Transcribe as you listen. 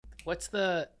What's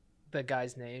the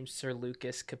guy's name? Sir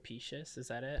Lucas Capetius? Is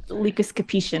that it? Lucas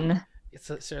Capetian.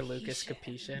 It's Sir Lucas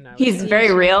Capetian. He's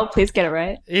very real. Please get it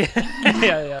right.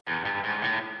 Yeah, yeah.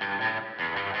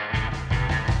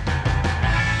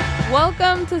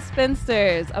 Welcome to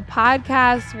Spinsters, a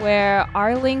podcast where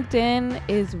our LinkedIn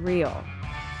is real.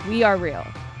 We are real.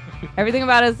 Everything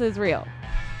about us is real.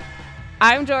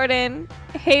 I'm Jordan.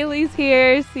 Haley's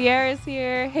here. Sierra's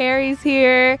here. Harry's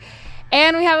here.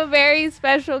 And we have a very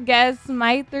special guest,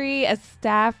 Maitri, a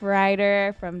staff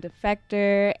writer from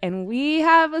Defector. And we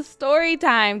have a story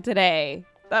time today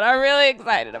that I'm really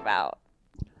excited about.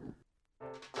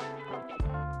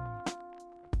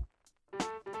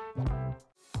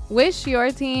 Wish your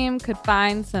team could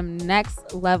find some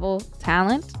next level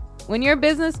talent? When your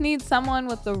business needs someone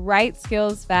with the right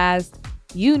skills fast,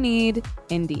 you need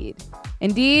Indeed.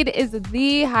 Indeed is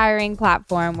the hiring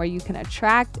platform where you can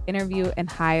attract, interview, and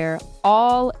hire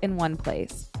all in one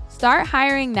place. Start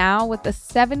hiring now with a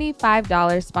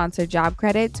 $75 sponsored job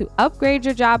credit to upgrade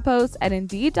your job post at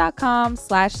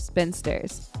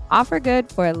Indeed.com/spinsters. Offer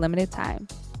good for a limited time.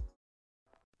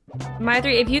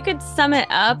 Maitri, if you could sum it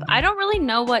up, I don't really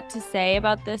know what to say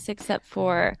about this except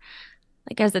for,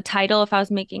 like, as a title, if I was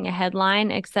making a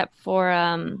headline, except for,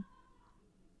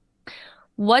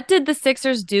 what did the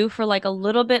Sixers do for like a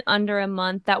little bit under a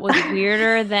month that was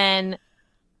weirder than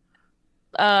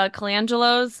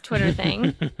Colangelo's Twitter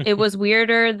thing? It was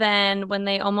weirder than when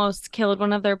they almost killed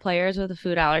one of their players with a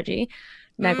food allergy.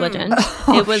 Negligent.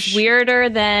 It was weirder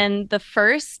than the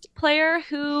first player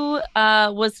who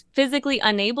was physically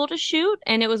unable to shoot,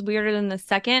 and it was weirder than the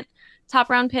second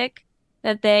top round pick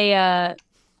that they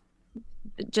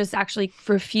just actually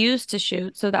refused to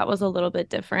shoot. So that was a little bit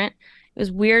different. It was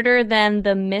weirder than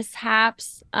the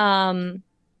mishaps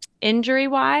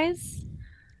injury-wise.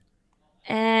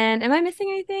 And am I missing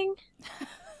anything?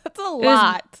 That's a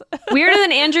lot. Weirder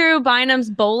than Andrew Bynum's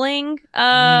bowling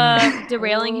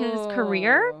derailing his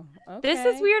career. Okay. This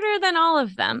is weirder than all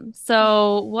of them.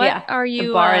 So what are you...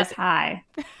 The bar is high.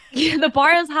 The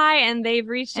bar is high, and they've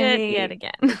reached it yet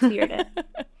again. Cleared it.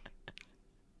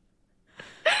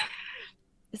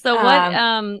 So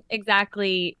what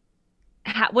exactly...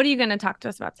 what are you going to talk to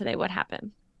us about today? What happened?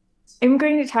 I'm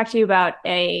going to talk to you about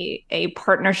a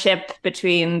partnership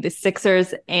between the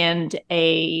Sixers and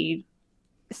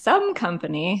some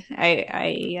company.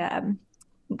 I'm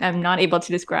not able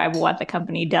to describe what the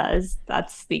company does.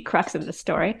 That's the crux of the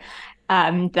story.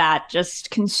 That just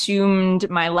consumed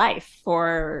my life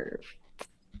for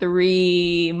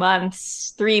 3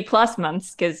 months, 3+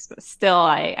 months, because still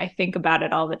I think about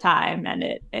it all the time, and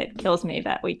it kills me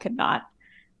that we could not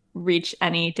reach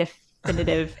any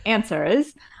definitive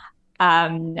answers.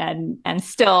 And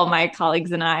still my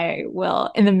colleagues and I will,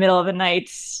 in the middle of the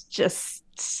night, just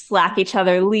slack each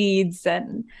other leads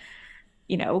and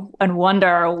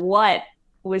wonder what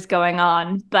was going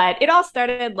on. But it all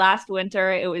started last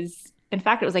winter. It was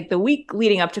like the week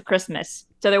leading up to Christmas.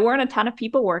 So there weren't a ton of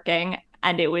people working,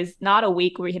 and it was not a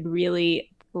week where we had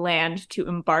really planned to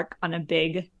embark on a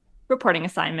big reporting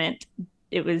assignment.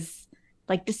 It was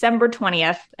like December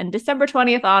 20th, and December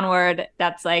 20th onward,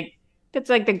 it's like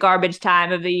the garbage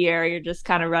time of the year. You're just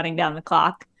kind of running down the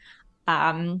clock.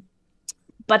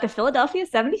 But the Philadelphia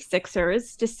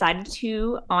 76ers decided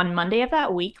to, on Monday of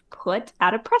that week, put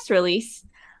out a press release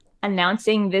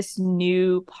announcing this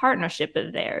new partnership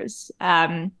of theirs.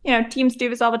 Teams do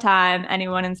this all the time.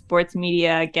 Anyone in sports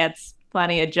media gets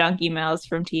plenty of junk emails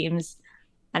from teams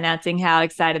announcing how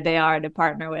excited they are to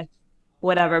partner with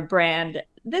whatever brand.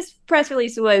 This press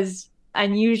release was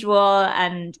unusual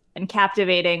and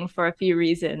captivating for a few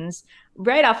reasons.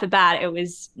 Right off the bat, it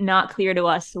was not clear to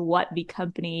us what the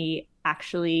company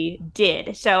actually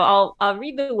did. So I'll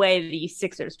read the way the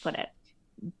Sixers put it.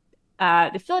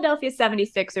 The Philadelphia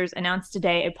 76ers announced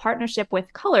today a partnership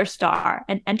with ColorStar,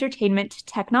 an entertainment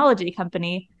technology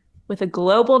company with a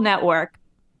global network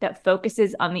that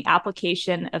focuses on the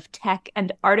application of tech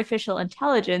and artificial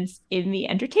intelligence in the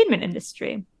entertainment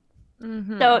industry.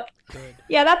 Mm-hmm. So,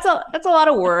 yeah, that's a lot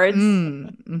of words,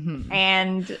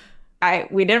 and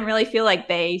we didn't really feel like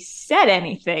they said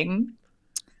anything.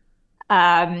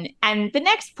 And the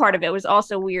next part of it was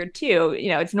also weird too.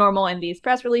 It's normal in these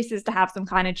press releases to have some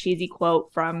kind of cheesy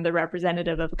quote from the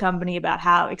representative of a company about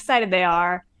how excited they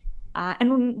are.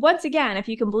 And once again, if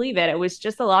you can believe it, it was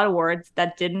just a lot of words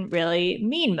that didn't really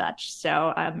mean much.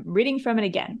 So I'm reading from it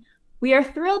again. We are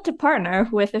thrilled to partner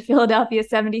with the Philadelphia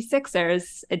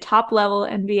 76ers, a top-level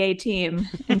NBA team.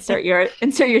 Insert your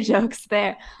jokes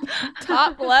there.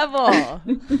 Top level.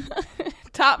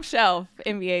 Top shelf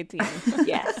NBA team.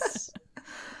 Yes.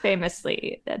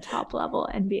 Famously, the top-level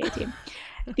NBA team.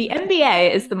 The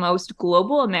NBA is the most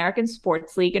global American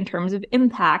sports league in terms of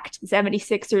impact. The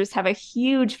 76ers have a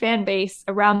huge fan base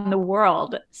around the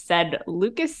world, said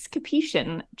Lucas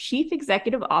Capetian, Chief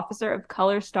Executive Officer of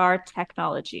ColorStar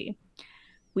Technology.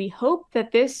 We hope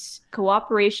that this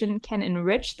cooperation can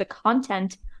enrich the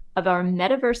content of our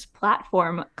metaverse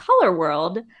platform, Color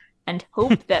World, and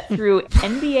hope that through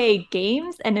NBA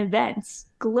games and events,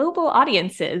 global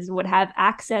audiences would have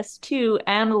access to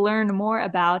and learn more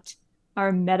about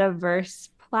our metaverse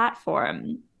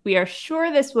platform. We are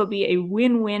sure this will be a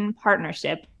win-win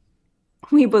partnership.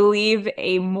 We believe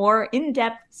a more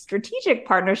in-depth strategic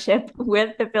partnership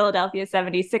with the Philadelphia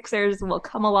 76ers will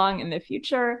come along in the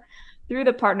future. Through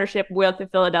the partnership with the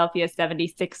Philadelphia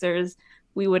 76ers,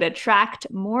 we would attract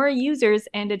more users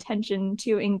and attention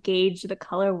to engage the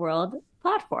Color World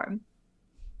platform.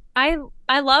 I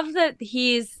love that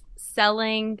he's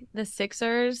selling the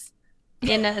Sixers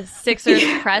in a Sixers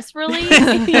press release.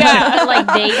 Yeah. Like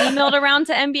they emailed around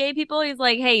to NBA people. He's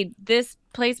like, hey, this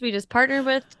place we just partnered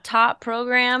with, top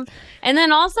program. And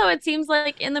then also it seems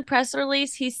like in the press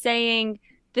release, he's saying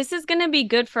this is going to be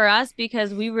good for us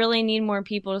because we really need more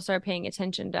people to start paying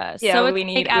attention to us. Yeah, so it's we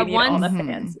need at all once the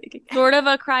fans. sort of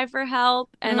a cry for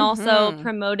help and also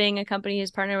promoting a company he's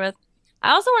partnered with.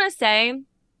 I also want to say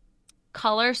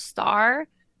ColorStar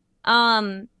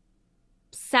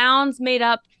sounds made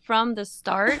up from the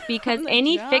start because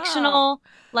any fictional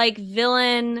like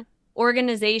villain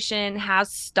organization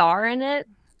has star in it.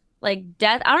 Like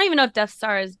Death, I don't even know if Death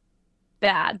Star is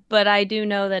bad, but I do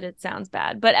know that it sounds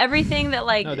bad. But everything that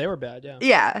like no, they were bad, yeah.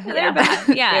 Yeah, they're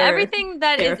bad. Yeah, everything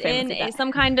that is in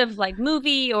some kind of like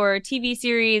movie or TV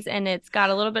series and it's got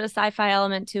a little bit of sci-fi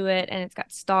element to it and it's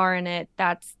got star in it,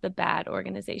 that's the bad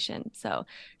organization. So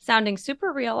sounding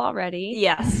super real already.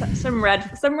 Yes, some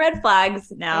red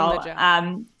flags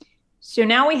now. So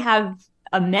now we have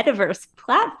a metaverse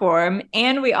platform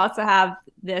and we also have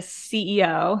this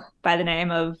CEO by the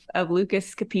name of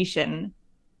Lucas Capetian,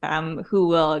 who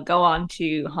will go on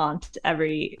to haunt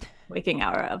every waking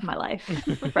hour of my life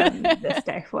from this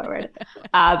day forward.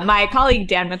 My colleague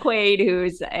Dan McQuaid,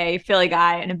 who's a Philly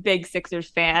guy and a big Sixers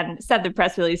fan, sent the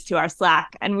press release to our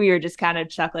Slack, and we were just kind of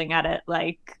chuckling at it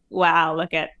like, wow,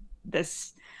 look at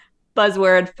this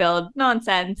buzzword-filled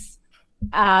nonsense.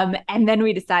 And then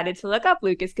we decided to look up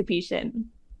Lucas Capetian.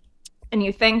 And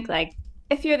you think, like,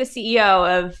 if you're the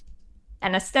CEO of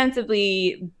an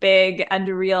ostensibly big and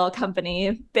real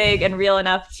company, big and real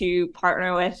enough to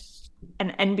partner with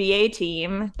an NBA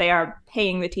team, they are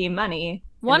paying the team money.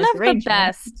 One of the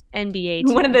best NBA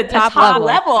teams. One of the top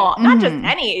level, not just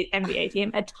any NBA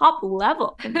team, a top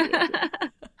level NBA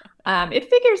team. It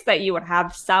figures that you would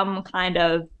have some kind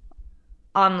of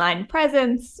online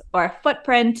presence or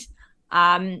footprint,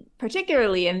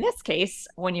 particularly in this case,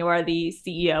 when you are the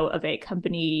CEO of a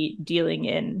company dealing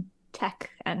in tech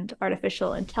and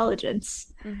artificial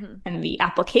intelligence and the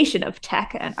application of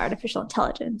tech and artificial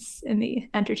intelligence in the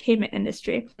entertainment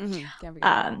industry.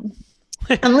 And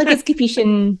Lucas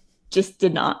Capetian just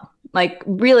did not. Like,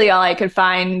 really all I could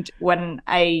find when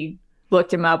I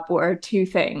looked him up were two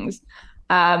things.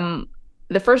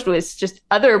 The first was just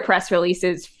other press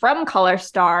releases from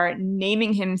ColorStar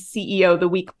naming him CEO the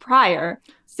week prior,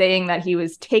 saying that he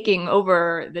was taking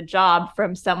over the job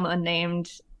from someone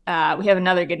named, we have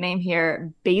another good name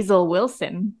here, Basil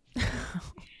Wilson.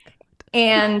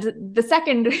 And the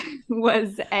second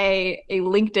was a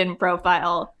LinkedIn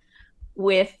profile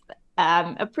with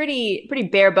a pretty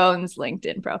bare bones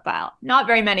LinkedIn profile. Not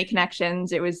very many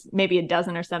connections. It was maybe a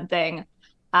dozen or something.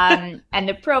 And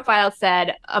the profile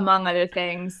said, among other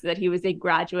things, that he was a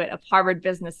graduate of Harvard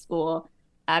Business School,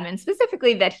 and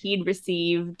specifically that he'd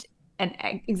received an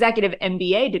executive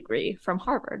MBA degree from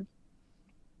Harvard.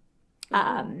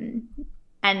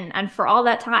 And for all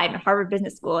that time at Harvard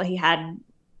Business School, he had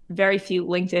very few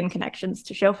LinkedIn connections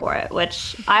to show for it,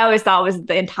 which I always thought was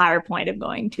the entire point of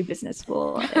going to business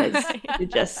school, is to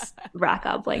just rack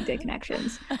up LinkedIn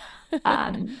connections.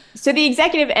 So the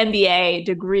executive MBA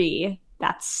degree,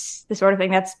 that's the sort of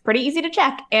thing that's pretty easy to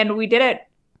check. And we did it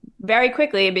very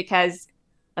quickly because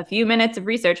a few minutes of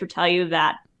research would tell you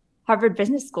that Harvard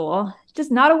Business School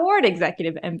does not award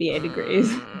executive MBA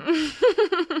degrees.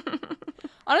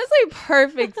 Honestly,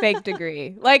 perfect fake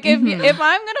degree. Like, if I'm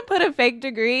going to put a fake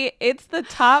degree, it's the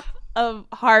top of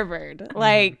Harvard.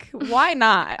 Like, why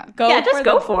not? Just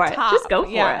go for it. Just go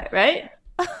for it, right?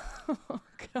 Oh,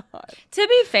 God. To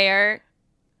be fair,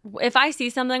 if I see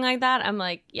something like that, I'm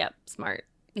like, yep, smart.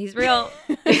 He's real.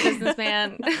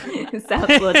 Businessman.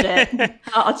 Sounds legit.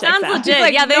 I'll check Sounds that. legit.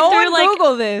 Like, Yeah, they no threw one like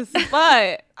Google this,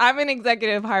 but I'm an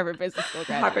executive Harvard Business School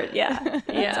grad. Harvard, yeah.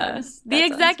 yeah. The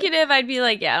executive, I'd be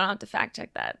like, yeah, I don't have to fact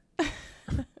check that.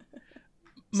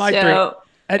 Mike, So,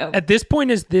 at this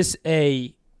point, is this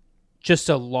just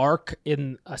a lark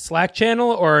in a Slack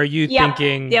channel, or are you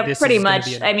thinking? Yeah, this pretty is gonna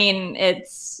much. be I mean,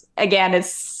 it's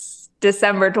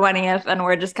December 20th, and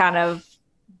we're just kind of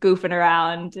goofing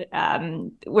around.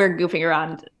 We're goofing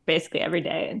around basically every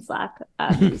day in Slack.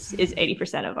 Is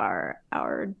 80% of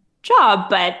our job,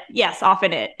 but yes,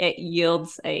 often it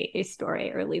yields a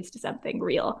story or leads to something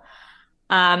real.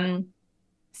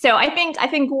 So I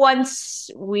think once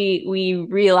we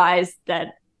realized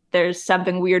that there's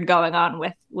something weird going on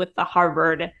with the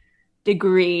Harvard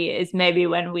degree is maybe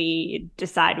when we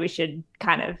decide we should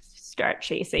kind of start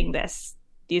chasing this.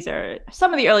 These are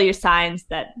some of the earlier signs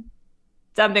that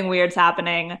something weird's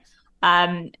happening.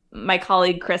 My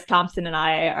colleague Chris Thompson and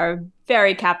I are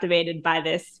very captivated by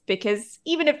this because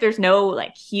even if there's no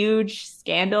like huge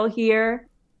scandal here,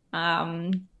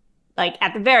 like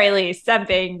at the very least,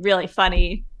 something really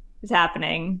funny is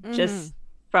happening just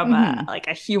from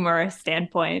a humor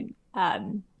standpoint.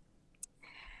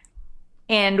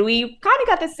 And we kind of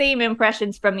got the same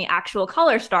impressions from the actual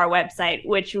ColorStar website,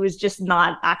 which was just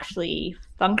not actually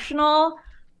functional.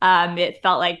 It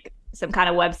felt like some kind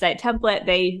of website template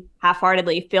they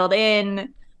half-heartedly filled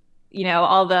in. You know,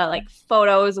 all the like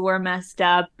photos were messed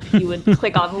up. You would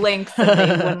click on links and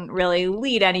they wouldn't really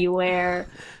lead anywhere.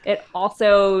 It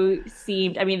also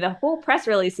seemed, I mean, the whole press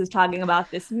release was talking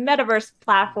about this metaverse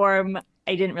platform.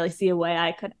 I didn't really see a way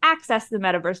I could access the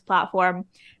metaverse platform.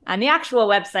 And the actual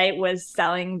website was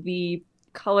selling the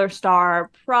ColorStar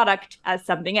product as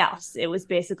something else. It was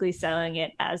basically selling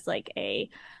it as like a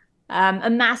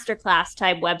masterclass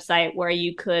type website where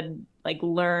you could like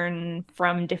learn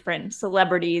from different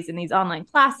celebrities in these online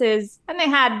classes. And they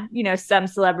had, you know, some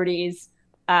celebrities,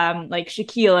 like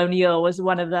Shaquille O'Neal was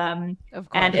one of them. Of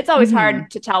course. And it's always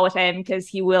hard to tell with him because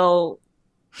he will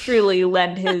truly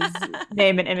lend his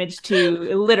name and image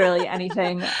to literally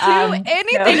anything.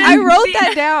 Anything. So. I wrote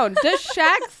that down. Does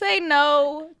Shaq say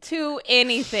no to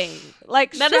anything?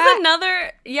 Like That Shaq, is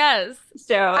another yes.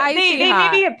 So Icy they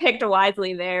hot. maybe have picked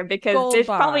wisely there because Gold there's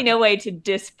bar. probably no way to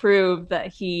disprove that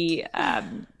he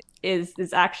is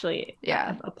actually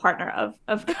a partner of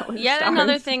ColorStar. Yet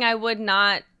another thing I would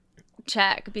not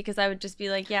check because I would just be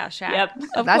like, yeah, Shaq. Yep.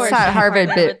 Of That's course. not Harvard.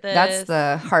 Partner with That's this.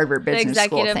 the Harvard Business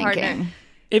School executive partner. thinking.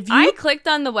 If you I clicked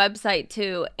on the website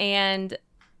too, and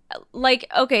like,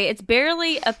 okay, it's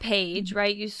barely a page,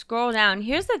 right? You scroll down.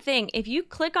 Here's the thing. If you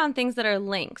click on things that are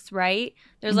links, right?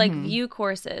 There's like view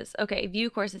courses. Okay, view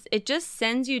courses. It just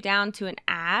sends you down to an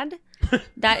ad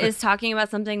that is talking about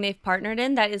something they've partnered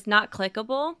in that is not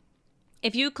clickable.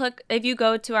 If you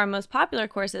go to our most popular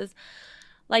courses,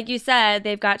 like you said,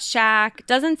 they've got Shaq.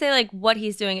 Doesn't say like what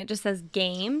he's doing. It just says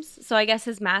games. So I guess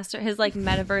his like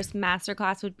metaverse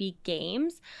masterclass would be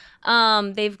games.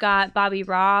 They've got Bobby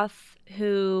Roth,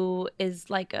 who is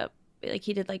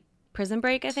he did like Prison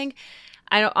Break, I think.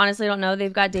 I honestly don't know.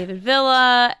 They've got David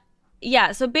Villa.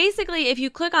 Yeah. So basically, if you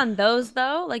click on those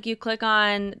though, like you click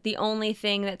on the only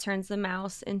thing that turns the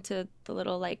mouse into the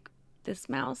little like this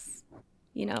mouse.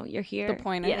 You know, you're here. The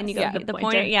pointer. Yes. And you go Yeah, the the pointer.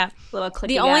 pointer. Yeah. Little clicky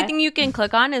The only guy. thing you can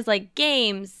click on is like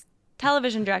games,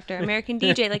 television director, American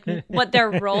DJ, like what their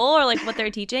role or like what they're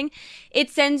teaching. It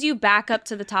sends you back up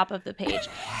to the top of the page.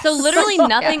 So literally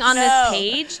nothing on this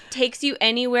page takes you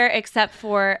anywhere except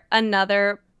for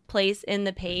another place in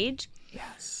the page.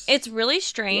 yes, It's really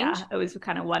strange. Yeah, it was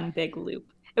kind of one big loop.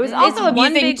 It was It's also one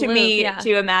amusing big to loop, me yeah.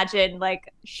 to imagine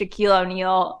like Shaquille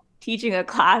O'Neal teaching a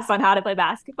class on how to play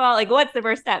basketball. Like, what's the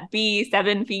first step? Be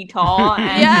 7 feet tall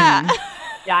and Yeah.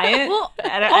 giant. Well,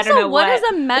 I don't also, know what does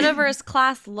a metaverse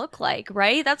class look like,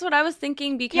 right? That's what I was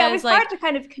thinking because Yeah, it was like hard to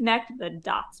kind of connect the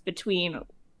dots between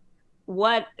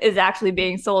what is actually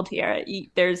being sold here.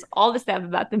 There's all this stuff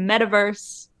about the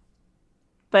metaverse,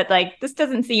 but like this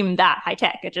doesn't seem that high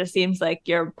tech. It just seems like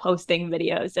you're posting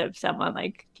videos of someone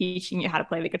like teaching you how to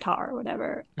play the guitar or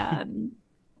whatever.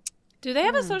 do they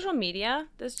have a social media?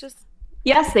 This just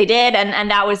Yes, they did, and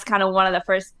that was kind of one of the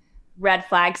first red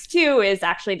flags too. Is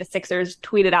actually the Sixers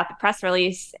tweeted out the press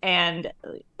release and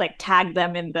like tagged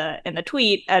them in the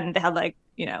tweet, and they had like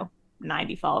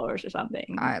 90 followers or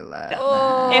something. I love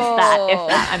Oh. If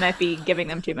that, I might be giving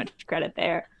them too much credit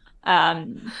there.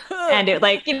 And it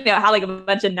like had like a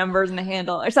bunch of numbers in the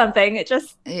handle or something. It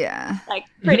just that. Yeah. like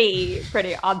pretty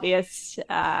obvious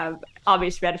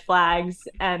red flags,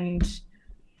 and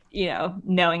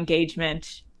no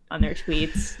engagement on their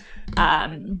tweets.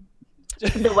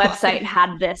 the website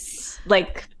had this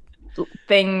like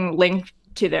thing linked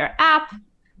to their app.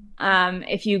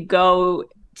 If you go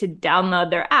to download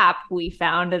their app, we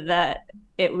found that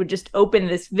it would just open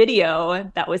this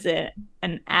video that was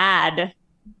an ad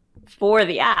for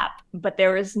the app, but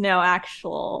there was no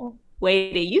actual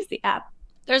way to use the app.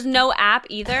 There's no app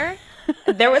either.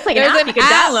 There was like an app you could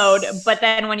download, but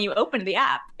then when you opened the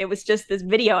app, it was just this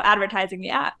video advertising the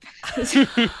app.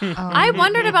 I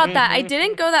wondered about that. I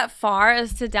didn't go that far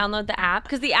as to download the app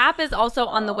because the app is also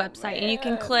on the website and you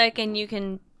can click and you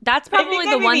can. That's probably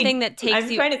the one thing that takes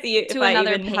you trying to see to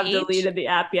another page. Have deleted the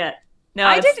app yet. No,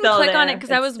 I didn't click on it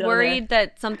because I was worried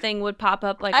that something would pop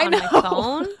up like on my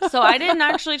phone. So I didn't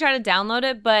actually try to download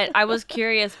it, but I was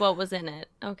curious what was in it.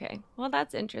 Okay. Well,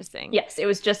 that's interesting. Yes, it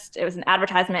was an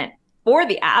advertisement for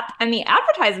the app, and the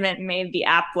advertisement made the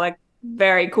app look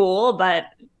very cool, but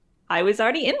I was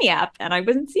already in the app and I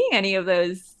wasn't seeing any of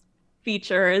those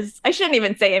features. I shouldn't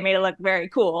even say it made it look very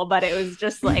cool, but it was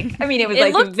just like, I mean, it was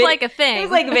it looked like a thing. It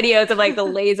was like videos of like the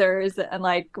lasers and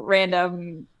like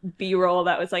random B-roll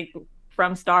that was like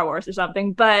from Star Wars or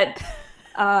something, but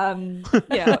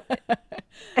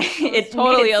it's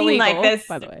totally illegal, like this,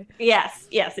 by the way. Yes,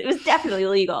 it was definitely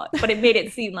illegal, but it made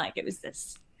it seem like it was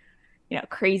this,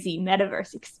 crazy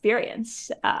metaverse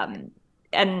experience.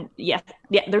 And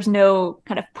there's no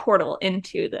kind of portal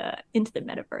into the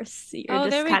metaverse. You're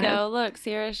there we go. Look,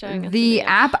 Sierra's showing us the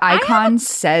app icon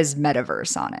says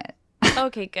metaverse on it.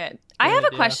 Okay, good. I have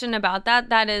a question about that.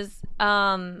 That is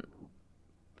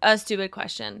a stupid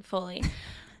question, fully.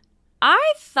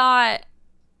 I thought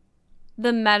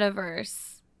the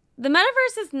metaverse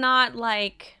is not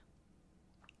like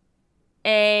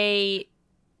a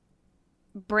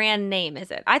brand name,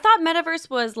 is it? I thought metaverse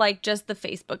was like just the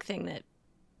Facebook thing that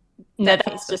that's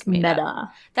Facebook just made Meta.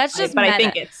 Up. That's just but Meta. I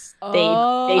think it's they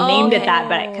named it that,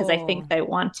 but because I think they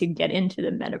want to get into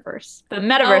the metaverse. The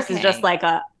metaverse is just like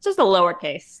a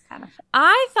lowercase kind of thing.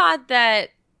 I thought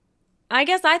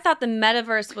the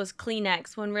metaverse was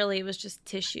Kleenex when really it was just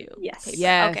tissue. Yes. Paper.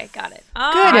 Yes. Okay, got it.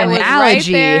 Good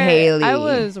analogy, Haley. I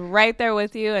was right there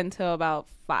with you until about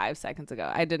 5 seconds ago.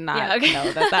 I did not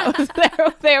know that was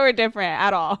they were different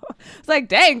at all. It's like,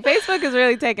 dang, Facebook is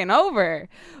really taking over.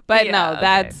 But no,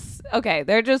 that's okay.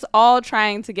 They're just all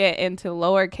trying to get into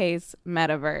lowercase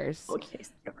metaverse.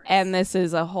 And this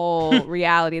is a whole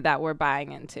reality that we're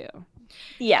buying into.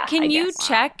 Yeah. Can you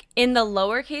check in the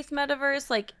lowercase metaverse,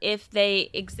 like if they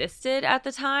existed at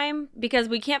the time? Because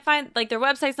we can't find, like their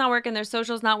website's not working, their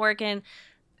social's not working.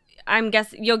 I'm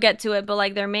guessing you'll get to it, but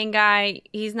like their main guy,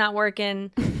 he's not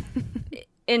working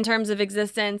in terms of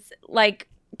existence. Like,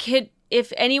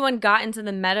 if anyone got into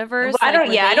the metaverse, I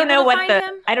don't know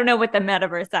what the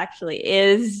metaverse actually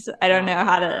is. I don't know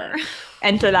how to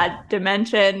enter that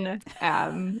dimension.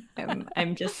 I'm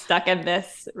just stuck in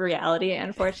this reality,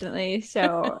 unfortunately.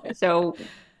 So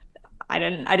I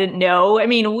didn't know. I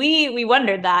mean, we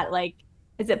wondered that, like,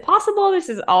 is it possible this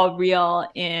is all real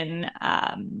in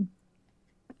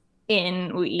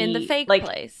the fake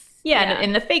place? Yeah,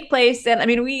 in the fake place. And I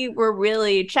mean, we were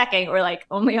really checking, or like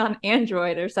only on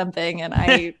Android or something, and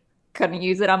I couldn't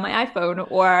use it on my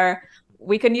iPhone, or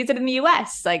we couldn't use it in the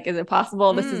US. Like, is it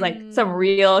possible this is like some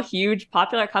real huge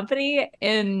popular company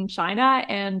in China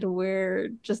and we're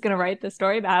just going to write the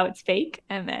story about how it's fake,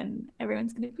 and then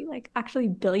everyone's going to be like, actually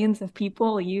billions of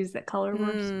people use the Color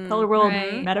World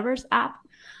Metaverse app.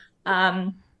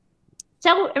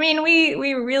 So, I mean, we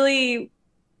really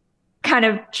kind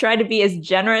of try to be as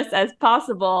generous as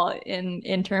possible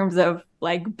in terms of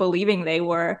like believing they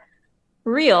were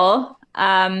real.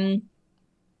 And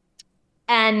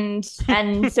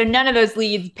so none of those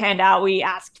leads panned out. We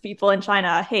asked people in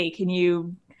China, hey,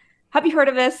 have you heard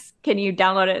of this? Can you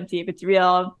download it and see if it's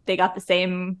real? They got the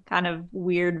same kind of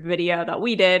weird video that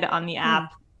we did on the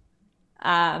app.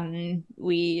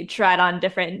 We tried on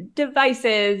different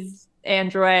devices,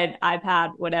 Android,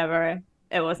 iPad, whatever.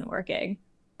 It wasn't working.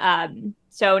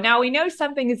 So now we know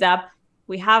something is up.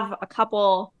 We have a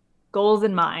couple goals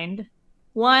in mind.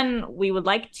 One, we would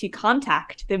like to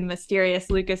contact the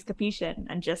mysterious Lucas Capetian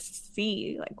and just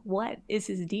see, like, what is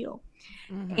his deal?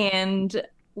 Mm-hmm. And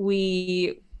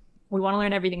we want to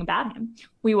learn everything about him.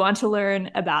 We want to learn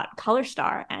about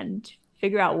ColorStar and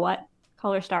figure out what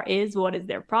ColorStar is, what is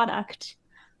their product.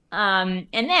 And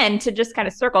then to just kind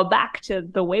of circle back to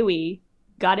the way we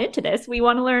got into this, we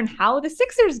want to learn how the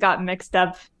Sixers got mixed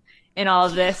up in all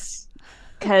of this,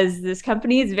 because this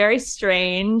company is very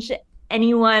strange.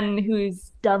 Anyone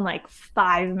who's done like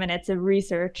 5 minutes of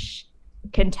research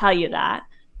can tell you that.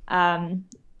 And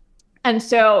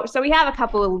so we have a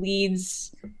couple of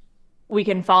leads. we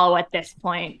can follow at this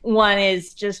point. One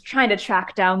is just trying to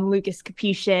track down Lucas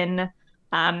Kapushin.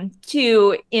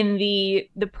 Two, in the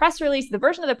press release, the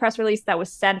version of the press release that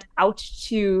was sent out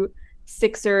to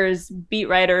Sixers beat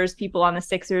writers, people on the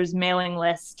Sixers mailing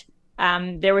list,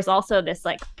 there was also this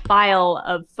like file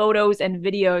of photos and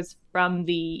videos from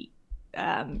the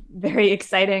very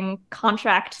exciting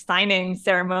contract signing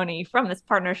ceremony from this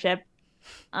partnership.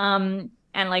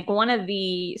 And like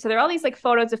so there are all these like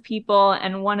photos of people,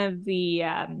 and one of the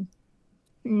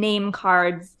name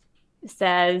cards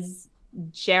says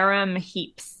Jerem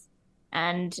Heaps,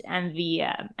 and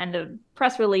the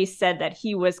press release said that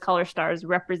he was ColorStar's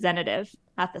representative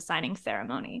at the signing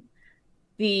ceremony.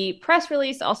 The press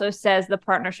release also says the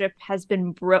partnership has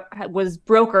been was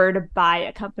brokered by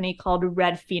a company called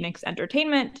Red Phoenix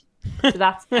Entertainment. So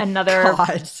that's another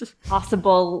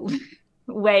possible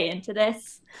way into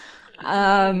this.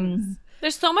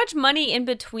 There's so much money in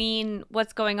between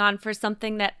what's going on for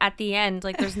something that at the end,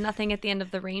 like there's nothing at the end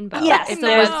of the rainbow. Yes, it's a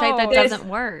website that doesn't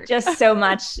work. Just so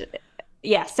much,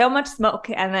 so much smoke,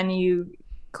 and then you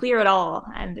clear it all,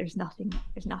 and there's nothing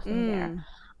there.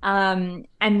 And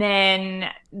then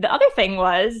the other thing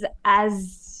was,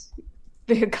 as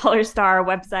the ColorStar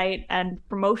website and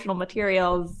promotional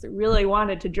materials really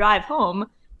wanted to drive home,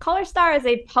 ColorStar is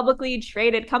a publicly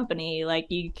traded company. Like,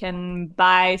 you can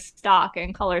buy stock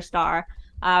in ColorStar.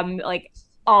 Like,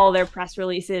 all their press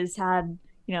releases had,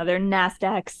 their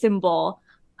NASDAQ symbol.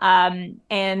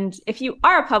 And if you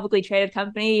are a publicly traded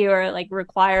company, you're like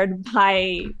required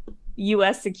by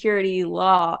U.S. securities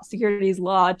law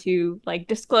to like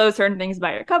disclose certain things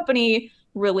about your company,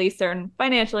 release certain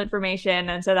financial information,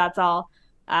 and so that's all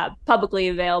publicly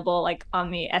available, like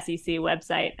on the SEC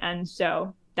website. And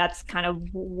so that's kind of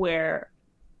where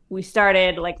we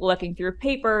started, like looking through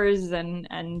papers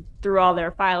and through all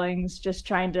their filings, just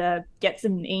trying to get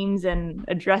some names and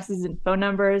addresses and phone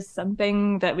numbers,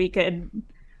 something that we could,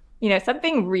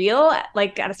 something real.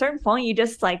 Like at a certain point, you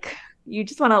just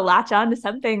want to latch on to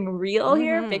something real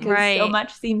here, because so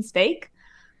much seems fake.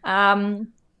 And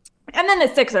then the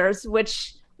Sixers,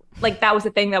 which like that was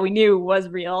the thing that we knew was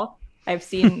real. I've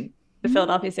seen the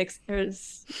Philadelphia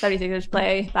 76ers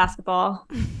play basketball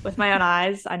with my own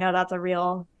eyes. I know that's a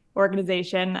real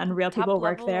organization and real people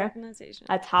work there.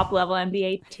 A top level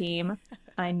NBA team.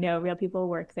 I know real people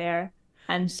work there.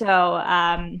 And so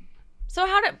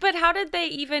how did they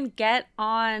even get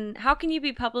on? How can you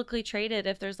be publicly traded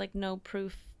if there's like no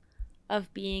proof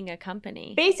of being a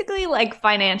company? Basically, like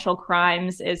financial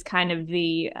crimes is kind of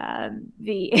the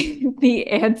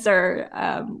answer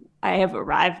I have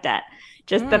arrived at.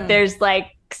 Just that there's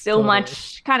like so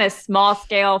much kind of small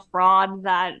scale fraud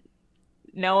that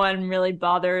no one really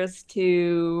bothers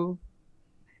to,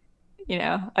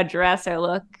 address or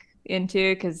look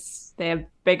into, because they have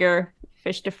bigger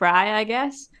fish to fry, I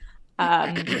guess.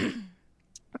 Or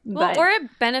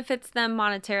it benefits them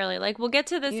monetarily. Like, we'll get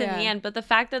to this in the end, but the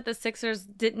fact that the Sixers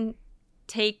didn't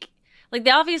take, like,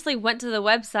 they obviously went to the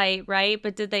website, right?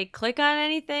 But did they click on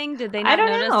anything? Did they not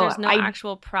notice there's no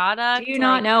actual product? I do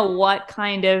not know what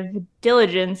kind of due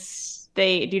diligence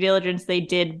they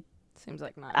did. Seems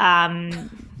like none.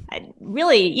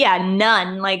 Really,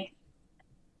 none. Like,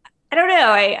 I don't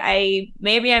know. I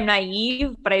maybe I'm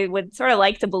naive, but I would sort of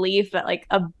like to believe that like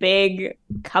a big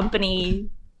company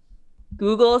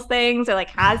Googles things, or like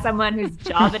has someone whose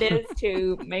job it is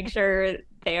to make sure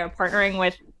they are partnering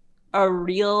with a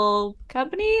real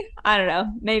company. I don't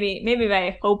know. Maybe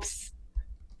my hopes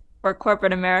for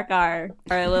corporate America are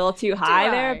a little too high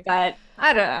there, but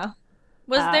I don't know.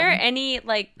 Was there any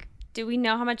like? Do we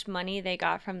know how much money they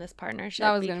got from this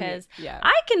partnership? Because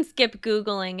I can skip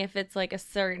Googling if it's like a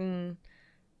certain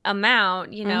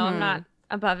amount, I'm not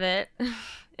above it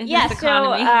in this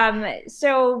economy.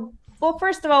 Well,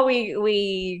 first of all,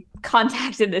 we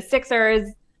contacted the Sixers,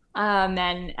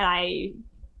 and I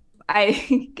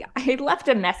left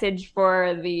a message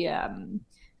for the,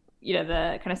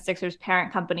 the kind of Sixers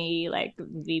parent company, like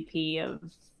VP of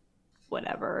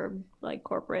whatever, like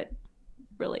corporate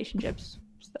relationships.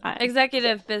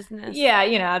 Executive business. Yeah,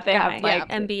 if they have like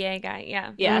MBA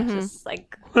guy. Just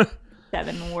like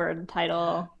 7-word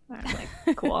title. I'm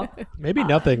like, cool. Maybe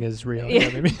nothing is real. Yeah.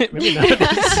 Maybe none of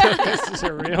this is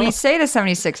real. We say the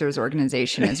 76ers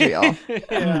organization is real.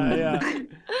 Yeah.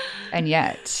 And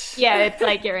yet. Yeah, it's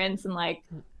like you're in some like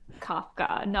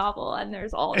Kafka novel, and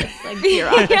there's all this like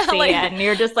bureaucracy, and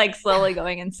you're just like slowly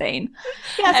going insane.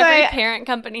 Yeah, so every parent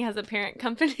company has a parent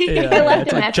company. Yeah, I left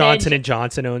it's a like message. Johnson &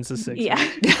 Johnson owns the Sixers.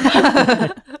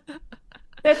 Yeah.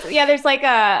 There's like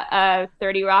a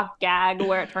 30 Rock gag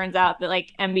where it turns out that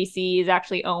like NBC is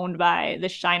actually owned by the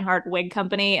Scheinhardt Wig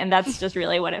Company, and that's just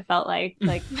really what it felt like.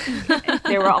 Like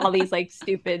there were all these like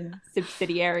stupid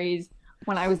subsidiaries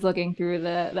when I was looking through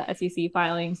the SEC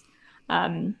filings,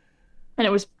 and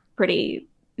it was pretty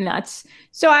nuts.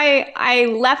 So I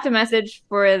left a message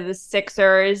for the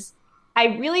Sixers.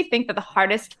 I really think that the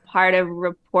hardest part of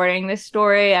reporting this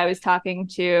story, I was talking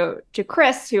to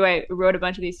Chris, who I wrote a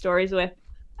bunch of these stories with.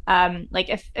 Like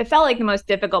it felt like the most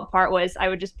difficult part was I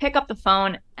would just pick up the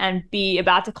phone and be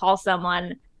about to call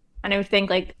someone, and I would think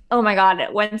like, oh my God,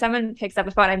 when someone picks up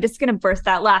the phone, I'm just gonna burst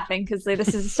out laughing because like,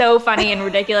 this is so funny and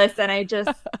ridiculous. And I just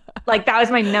like that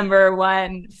was my number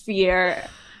one fear.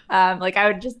 Like I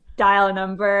would just dial a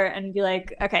number and be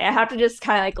like, okay, I have to just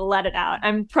kind of like let it out.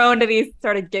 I'm prone to these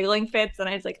sort of giggling fits, and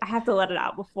I was like, I have to let it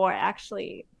out before I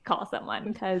actually call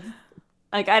someone because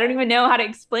like I don't even know how to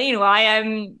explain why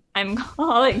I'm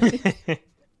calling.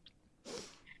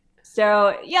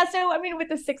 So I mean, with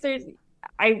the Sixers,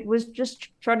 I was just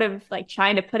sort of like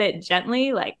trying to put it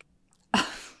gently, like,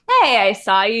 hey, I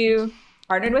saw you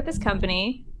partnered with this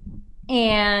company,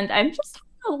 and I'm just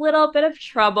having a little bit of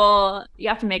trouble. You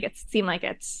have to make it seem like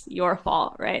it's your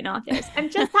fault, right? Not theirs. I'm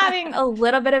just having a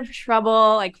little bit of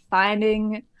trouble, like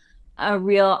finding a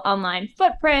real online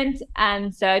footprint,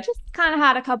 and so I just kind of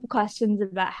had a couple questions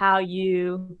about how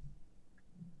you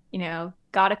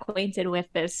got acquainted with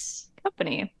this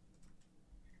company.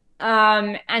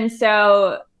 And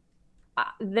so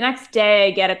the next day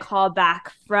I get a call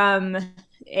back from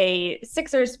a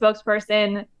Sixers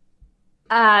spokesperson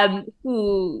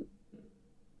who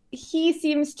he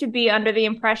seems to be under the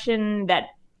impression that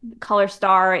Color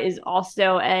Star is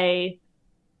also a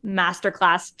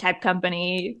masterclass type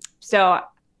company. So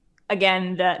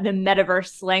again, the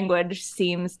metaverse language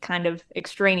seems kind of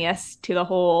extraneous to the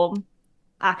whole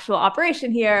actual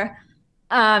operation here.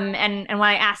 And when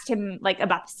I asked him like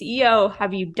about the CEO,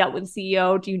 have you dealt with the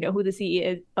CEO? Do you know who the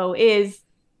CEO is?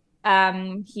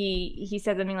 He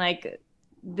said something like,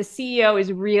 the CEO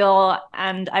is real,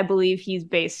 and I believe he's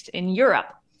based in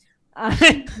Europe.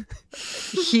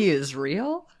 He is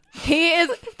real? He is.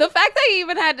 The fact that he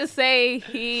even had to say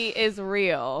he is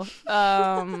real.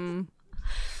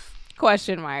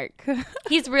 Question mark.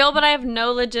 He's real, but I have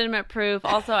no legitimate proof.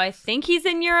 Also, I think he's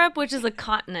in Europe, which is a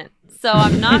continent. So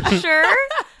I'm not sure,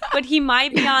 but he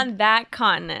might be on that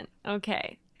continent.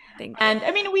 Okay. Thank you. And I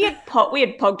mean, we had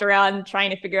poked around trying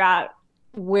to figure out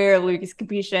where Lucas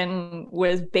Kapetian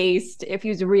was based, if he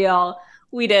was real.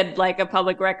 We did like a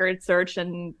public record search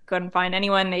and couldn't find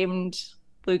anyone named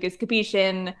Lucas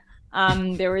Kapetian.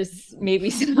 There was maybe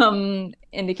some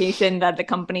indication that the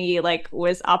company like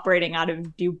was operating out of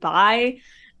Dubai,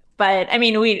 but I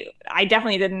mean, I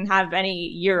definitely didn't have any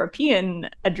European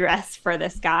address for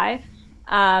this guy.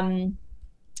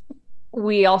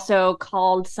 We also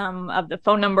called some of the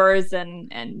phone numbers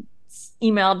and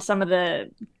emailed some of the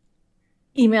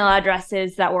email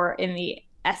addresses that were in the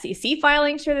SEC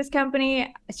filings for this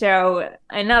company. So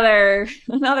another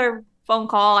phone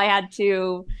call, I had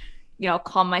to,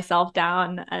 calm myself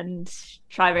down and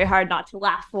try very hard not to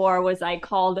laugh for, was I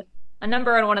called a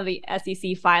number in one of the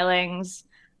SEC filings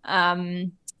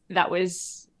that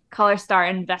was Color Star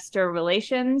Investor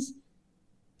Relations.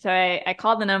 So I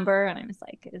called the number and I was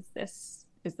like, is this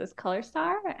Color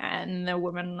Star? And the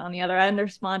woman on the other end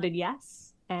responded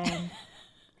yes. And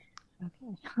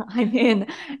okay, I'm in.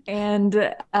 And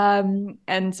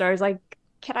so I was like,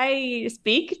 can I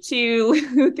speak to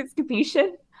Lucas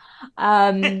Kapetian?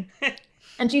 And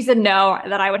she said no,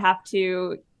 that I would have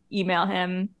to email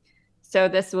him. So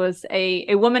this was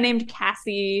a woman named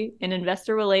Cassie in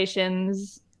investor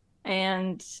relations.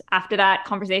 And after that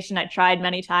conversation, I tried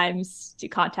many times to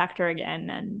contact her again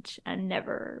and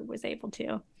never was able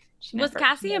to. Was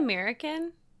Cassie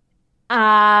American?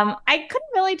 I couldn't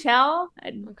really tell.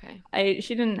 Okay.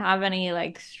 She didn't have any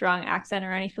like strong accent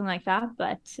or anything like that,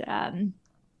 but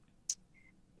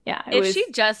yeah. If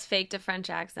she just faked a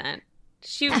French accent,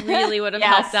 she really would have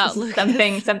helped out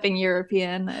Lucas. Something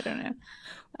European. I don't know.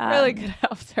 Really could have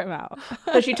helped him out.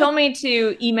 So she told me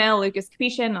to email Lucas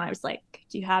Kapetian, and I was like,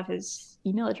 do you have his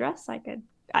email address? I could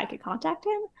contact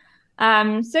him.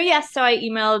 So I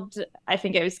emailed, I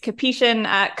think it was Kapetian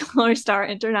at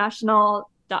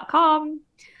colorstar.international.com.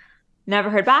 Never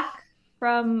heard back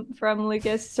from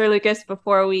Sir Lucas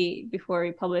before we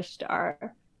published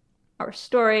our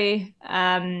story.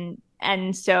 And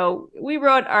so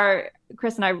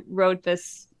Chris and I wrote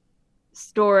this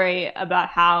story about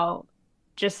how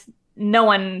just no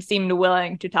one seemed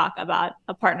willing to talk about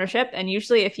a partnership. And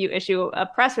usually if you issue a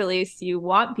press release, you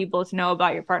want people to know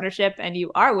about your partnership and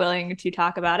you are willing to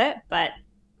talk about it. But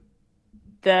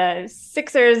The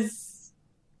Sixers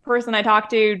person I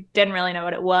talked to didn't really know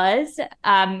what it was.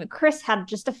 Chris had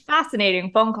just a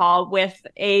fascinating phone call with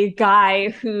a guy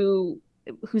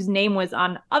whose name was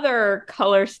on other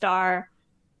Color Star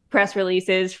press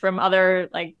releases from other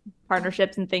like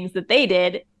partnerships and things that they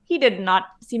did. He did not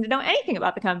seem to know anything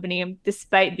about the company,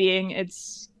 despite being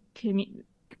its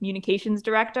communications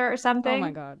director or something. Oh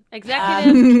my God.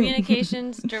 Executive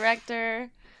communications director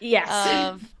Yes.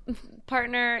 of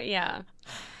partner. Yeah.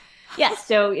 Yes.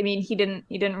 So I mean, he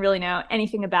didn't really know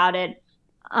anything about it.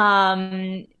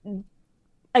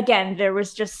 Again, there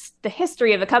was just the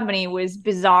history of the company was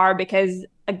bizarre because,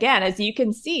 again, as you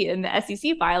can see in the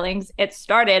SEC filings, it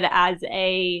started as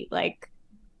a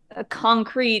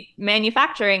concrete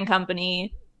manufacturing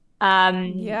company.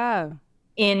 Yeah.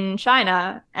 In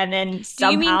China, and then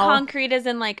somehow. Do you mean concrete as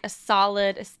in like a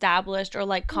solid, established, or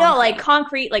like concrete? No, like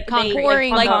concrete, like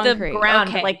pouring like the concrete. ground,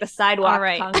 Okay. like the sidewalk All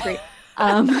right. concrete.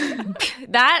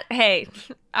 That, hey,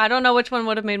 I don't know which one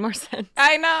would have made more sense.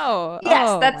 I know. Yes,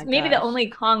 Oh that's my maybe the gosh. only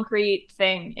concrete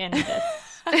thing in this story.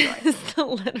 It's the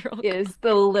literal. Is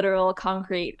the literal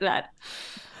concrete that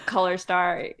Color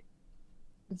Star's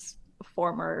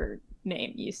former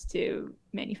name used to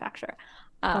manufacture.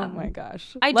 Oh my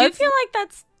gosh. I do feel like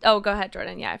that's. Oh, go ahead,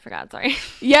 Jordan. Yeah, I forgot. Sorry.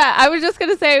 Yeah, I was just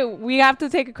gonna say we have to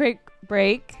take a quick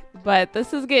break, but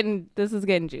this is getting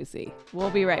juicy.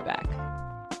 We'll be right back.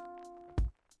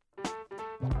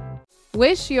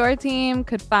 Wish your team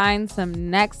could find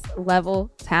some next level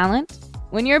talent?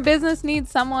 When your business needs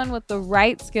someone with the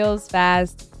right skills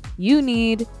fast, you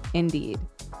need Indeed.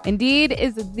 Indeed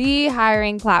is the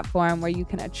hiring platform where you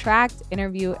can attract,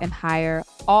 interview, and hire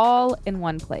all in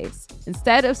one place.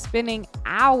 Instead of spending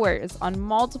hours on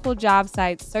multiple job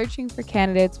sites searching for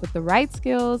candidates with the right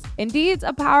skills, Indeed's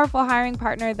a powerful hiring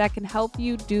partner that can help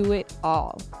you do it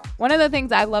all. One of the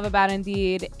things I love about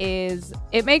Indeed is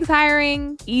it makes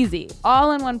hiring easy,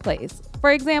 all in one place.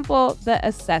 For example, the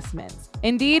assessments.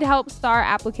 Indeed helps star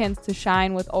applicants to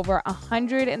shine with over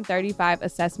 135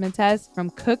 assessment tests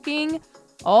from cooking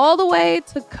all the way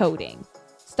to coding.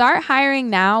 Start hiring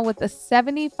now with a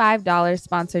 $75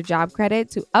 sponsored job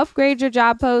credit to upgrade your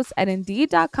job post at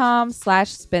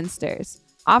Indeed.com/spinsters.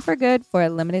 Offer good for a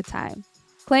limited time.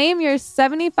 Claim your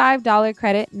 $75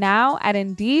 credit now at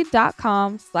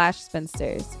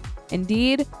Indeed.com/spinsters.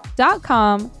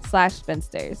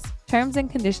 Indeed.com/spinsters. Terms and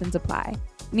conditions apply.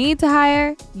 Need to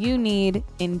hire? You need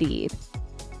Indeed.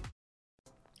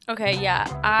 Okay, yeah.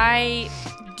 I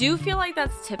do feel like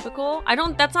that's typical.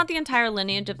 That's not the entire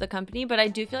lineage of the company, but I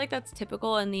do feel like that's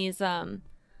typical in these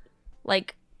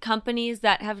like companies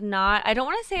that have not, I don't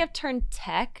want to say have turned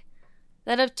tech,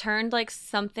 that have turned like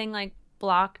something like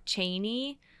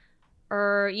blockchainy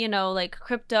or, like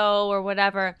crypto or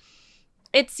whatever.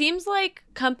 It seems like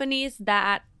companies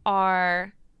that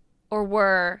are or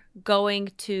were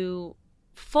going to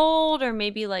fold or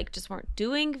maybe like just weren't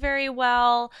doing very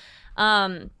well,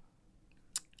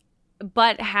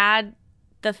 but had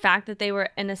the fact that they were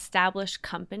an established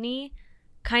company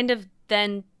kind of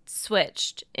then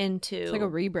switched into. It's like a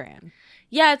rebrand.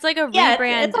 Yeah, it's like a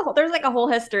rebrand. There's like a whole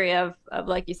history of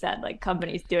like you said, like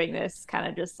companies doing this, kind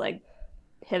of just like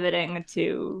pivoting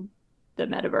to the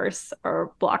metaverse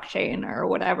or blockchain or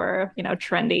whatever,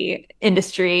 trendy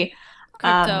industry.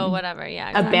 Crypto, whatever, yeah.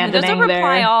 Exactly. Abandoning There's a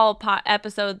Reply their... All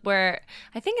episode where,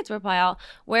 I think it's Reply All,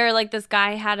 where like this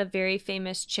guy had a very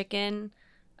famous chicken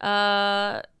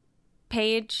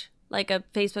page, like a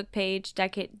Facebook page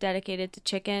dedicated to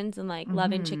chickens and like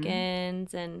loving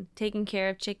chickens and taking care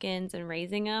of chickens and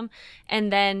raising them.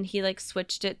 And then he like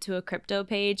switched it to a crypto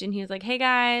page and he was like, hey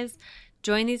guys,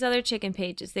 join these other chicken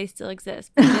pages. They still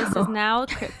exist. But this is now a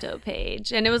crypto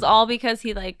page. And it was all because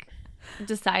he like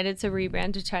decided to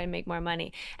rebrand to try to make more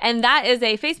money. And that is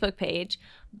a Facebook page,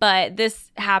 but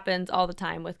this happens all the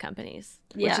time with companies.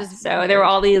 Yeah. Which is so weird. there were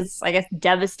all these, I guess,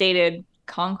 devastated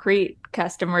concrete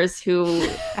customers who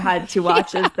had to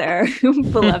watch as their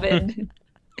beloved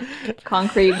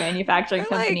concrete manufacturing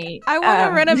company. I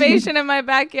want a renovation in my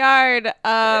backyard.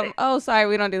 Oh, sorry,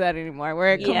 we don't do that anymore.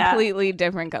 We're a completely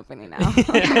different company now.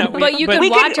 But you could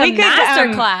watch a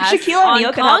master class Shaquille O'Neal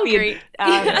on could help you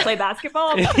concrete. play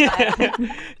basketball.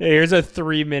 Here's a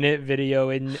 3-minute video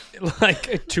in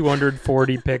like a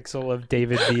 240 pixel of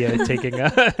David Villa taking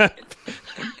a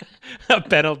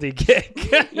penalty kick.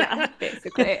 Yeah,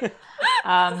 basically.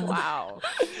 Wow.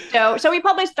 So we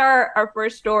published our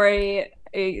first story.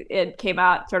 It came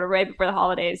out sort of right before the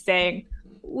holidays saying,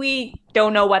 we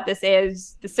don't know what this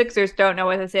is. The Sixers don't know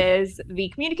what this is. The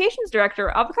communications director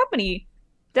of the company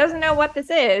doesn't know what this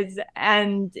is.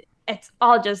 And it's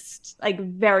all just like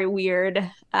very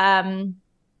weird. And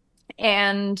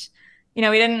we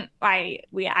didn't. I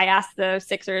asked the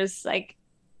Sixers, like,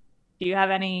 do you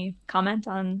have any comment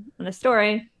on the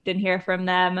story? Didn't hear from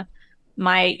them.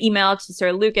 My email to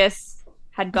Sir Lucas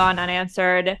had gone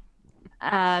unanswered.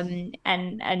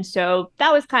 And so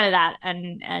that was kind of that.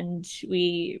 And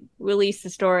we released the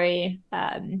story.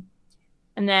 And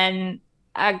then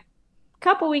a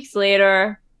couple weeks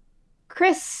later,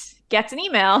 Chris gets an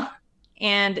email,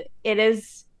 and it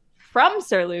is from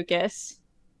Sir Lucas,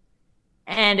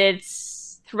 and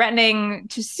it's threatening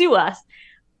to sue us.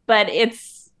 But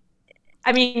it's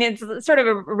sort of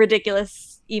a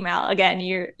ridiculous email. Again,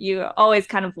 you're always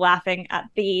kind of laughing at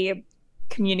the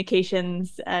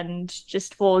communications and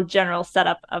just full general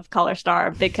setup of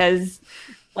ColorStar, because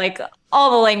like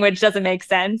all the language doesn't make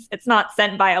sense. It's not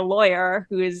sent by a lawyer,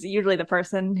 who is usually the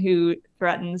person who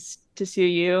threatens to sue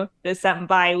you. It's sent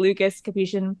by Lucas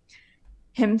Capetian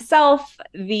himself.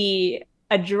 The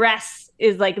address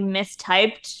is like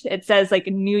mistyped. It says like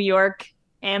New York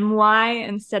MY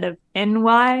instead of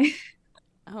NY.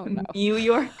 Oh no. New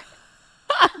York.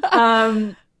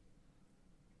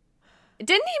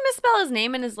 Didn't he misspell his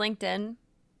name in his LinkedIn?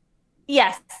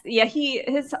 Yes. Yeah,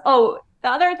 the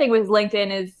other thing with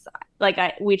LinkedIn is like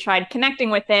we tried connecting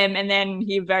with him, and then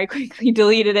he very quickly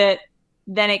deleted it.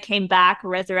 Then it came back,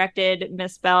 resurrected,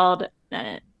 misspelled, then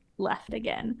it left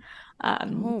again.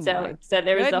 So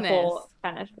there was a whole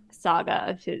kind of saga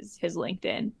of his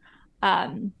LinkedIn.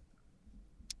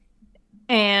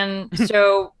 And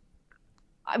so,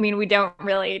 I mean, we don't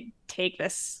really take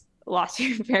this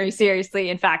lawsuit very seriously.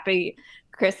 In fact,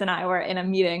 Chris and I were in a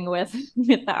meeting with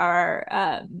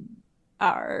our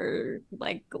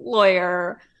like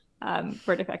lawyer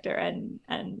for Defector,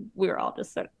 and we were all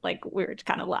just sort of like, we were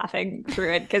kind of laughing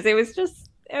through it, because it was just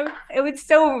it was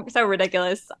so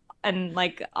ridiculous and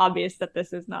like obvious that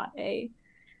this is not a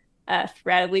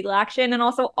threat of legal action, and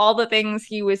also all the things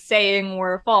he was saying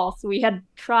were false. We had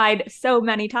tried so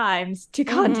many times to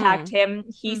contact him.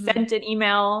 He sent an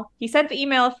email. He sent the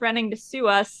email threatening to sue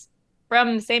us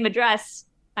from the same address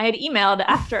I had emailed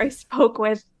after I spoke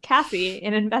with Cassie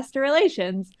in investor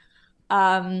relations.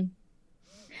 And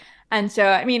so,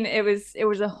 I mean, it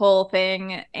was a whole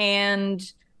thing. And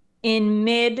in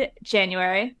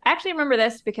mid-January, I actually remember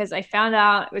this because I found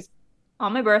out it was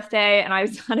on my birthday, and I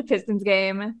was at a Pistons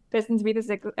game. Pistons beat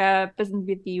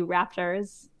the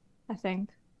Raptors, I think.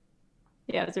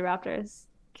 Yeah, it was the Raptors.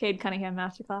 Cade Cunningham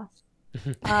masterclass.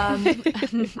 Coming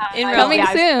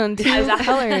soon to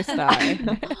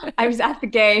ColorStar. I was at the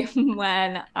game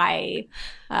when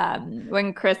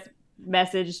Chris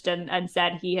messaged and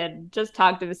said he had just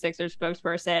talked to the Sixers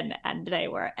spokesperson, and they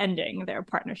were ending their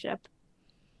partnership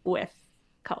with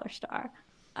ColorStar.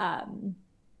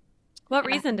 What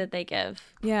reason did they give?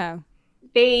 Yeah.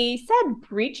 They said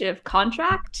breach of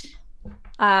contract.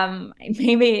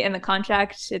 Maybe in the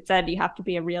contract it said you have to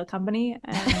be a real company,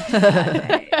 and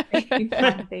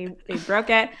they broke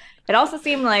it. It also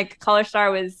seemed like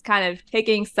ColorStar was kind of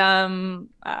taking some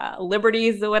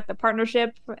liberties with the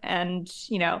partnership, and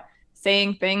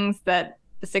saying things that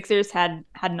the Sixers had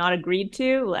not agreed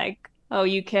to, like, oh,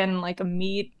 you can like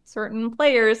meet certain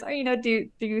players, or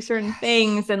do certain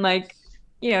things, and like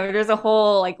there's a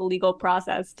whole like legal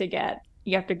process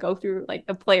you have to go through like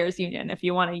the players union if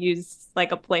you want to use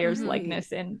like a player's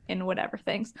likeness in whatever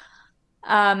things.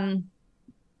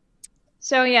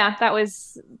 So yeah, that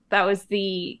was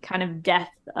the kind of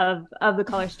death of the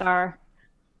ColorStar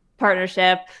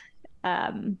partnership.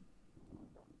 And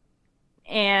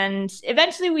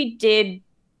eventually we did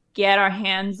get our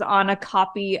hands on a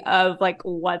copy of like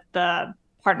what the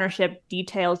partnership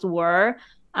details were.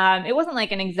 It wasn't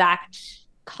like an exact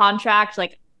contract.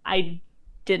 Like I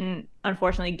didn't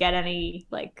unfortunately get any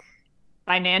like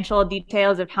financial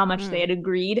details of how much they had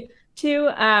agreed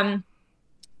to.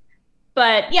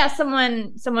 But yeah,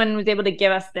 someone was able to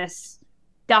give us this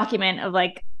document of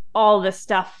like all the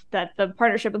stuff that the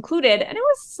partnership included, and it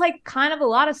was like kind of a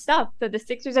lot of stuff that the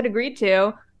Sixers had agreed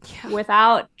to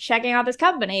without checking out this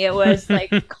company. It was like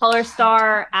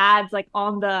ColorStar ads like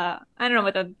on the, I don't know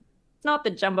what the, it's not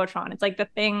the Jumbotron, it's like the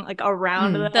thing like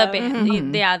around the like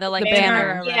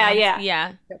banner.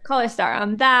 Yeah. ColorStar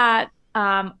on that,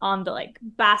 on the like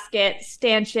basket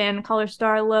stanchion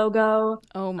ColorStar logo.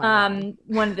 Oh my God.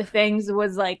 One of the things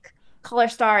was like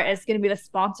ColorStar is going to be the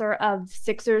sponsor of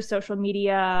Sixers social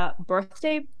media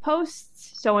birthday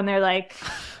posts. So when they're like,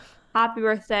 happy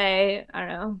birthday, I don't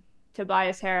know,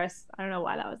 Tobias Harris. I don't know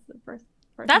why that was the first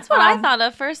person. That's what I thought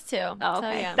of first too. Oh,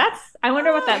 okay. So, yeah. I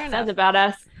wonder what that says about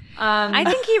us. I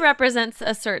think he represents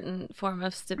a certain form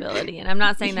of stability, and I'm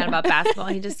not saying that about basketball.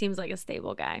 He just seems like a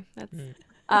stable guy. That's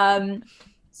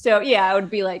So yeah, it would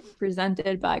be like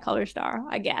presented by Color Star,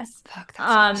 I guess. Fuck,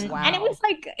 that's And it was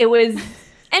like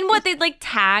And what, they'd like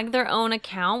tag their own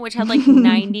account, which had like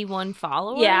 91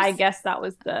 followers? yeah, I guess that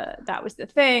was the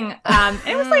thing.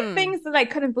 It was like things that I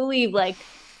couldn't believe. Like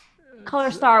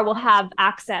Color Star will have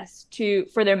access to,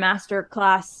 for their master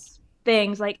class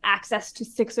things, like access to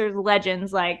Sixers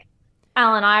legends like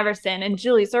Allen Iverson and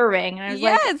Julius Erving. And I was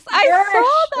Yes, like, I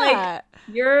saw that.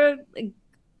 Like, you're like,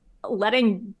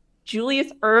 letting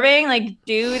Julius Erving like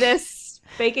do this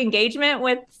fake engagement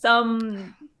with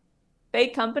some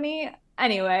fake company.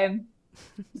 Anyway,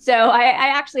 so I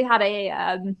actually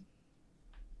had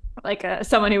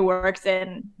someone who works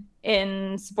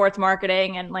in sports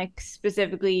marketing and like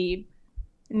specifically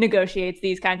negotiates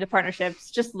these kinds of partnerships,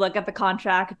 just look at the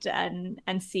contract and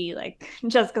see, like,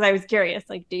 just because I was curious,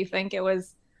 like, do you think it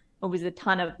was a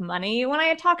ton of money? When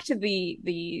I talked to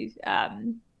the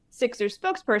Sixers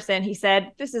spokesperson, he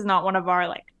said this is not one of our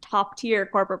like top tier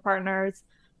corporate partners.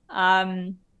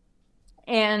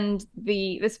 And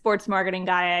the sports marketing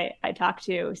guy I talked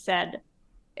to said,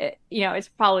 it's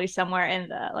probably somewhere in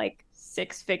the like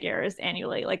 6 figures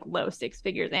annually, like low 6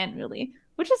 figures annually,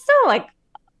 which is still like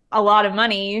a lot of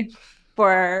money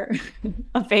for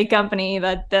a fake company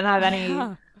that didn't have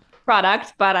any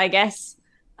product. But I guess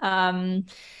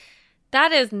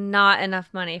that is not enough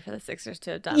money for the Sixers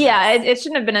to have done. Yeah, it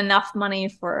shouldn't have been enough money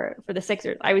for the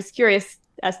Sixers. I was curious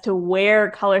as to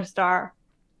where Color Star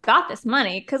got this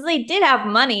money, because they did have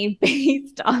money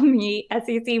based on the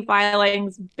SEC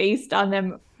filings, based on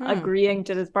them agreeing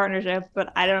to this partnership,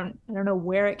 but I don't know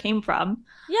where it came from.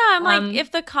 Yeah, I'm like,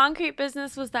 if the concrete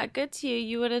business was that good to you,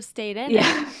 you would have stayed in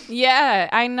it. Yeah,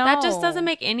 I know. That just doesn't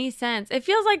make any sense. It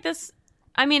feels like this,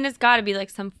 I mean, it's got to be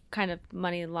like some kind of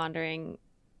money laundering,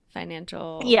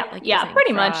 financial. Like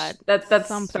pretty fraud. much. That's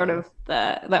sort of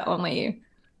the only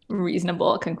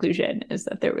reasonable conclusion, is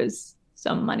that there was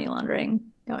some money laundering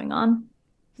going on.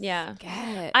 Yeah.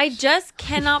 Sketch. I just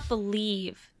cannot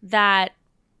believe that.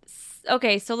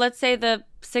 Okay, so let's say the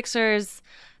Sixers,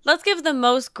 let's give the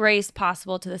most grace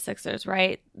possible to the Sixers,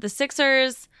 right? The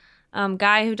Sixers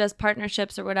guy who does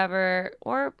partnerships or whatever,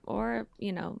 or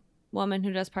woman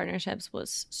who does partnerships,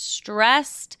 was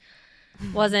stressed,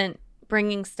 wasn't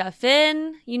bringing stuff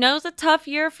in. It was a tough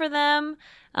year for them.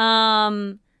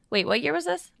 Wait, what year was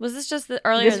this? Was this just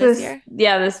earlier this year?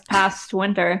 Yeah, this past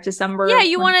winter, December. Yeah,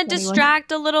 you want to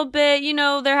distract a little bit.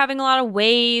 They're having a lot of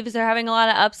waves. They're having a lot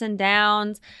of ups and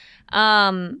downs.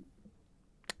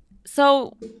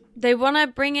 So they want to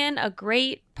bring in a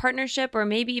great partnership, or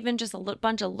maybe even just a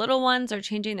bunch of little ones, or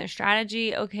changing their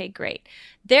strategy. Okay, great.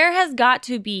 There has got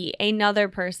to be another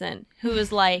person who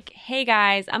is like, hey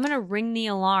guys, I'm going to ring the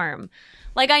alarm.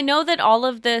 Like, I know that all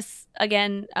of this,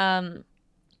 again,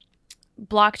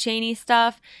 blockchain-y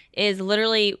stuff is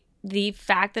literally the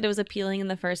fact that it was appealing in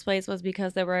the first place was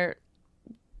because there were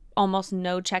almost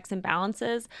no checks and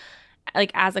balances,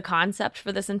 like, as a concept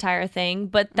for this entire thing.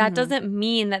 But that doesn't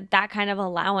mean that kind of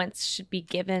allowance should be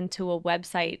given to a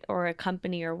website or a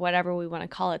company or whatever we want to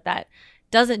call it that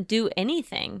doesn't do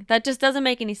anything. That just doesn't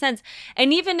make any sense.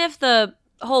 And even if the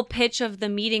whole pitch of the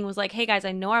meeting was like, hey guys,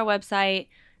 I know our website,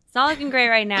 it's not looking great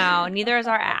right now, neither is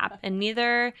our app, and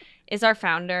neither is our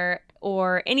founder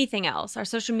or anything else, our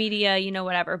social media,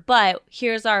 whatever. But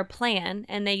here's our plan.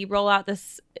 And they roll out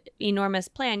this enormous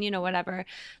plan, whatever,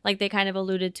 like they kind of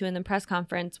alluded to in the press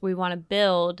conference, we want to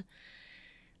build.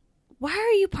 Why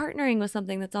are you partnering with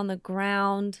something that's on the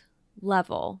ground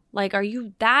level? Like, are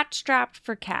you that strapped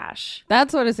for cash?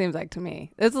 That's what it seems like to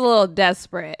me. It's a little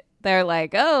desperate. They're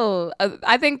like,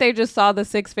 I think they just saw the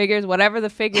 6 figures, whatever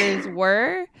the figures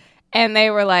were. And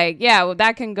they were like, yeah, well,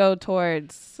 that can go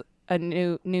towards a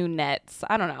new Nets.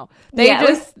 I don't know. They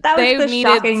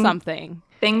needed something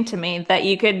thing to me, that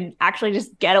you could actually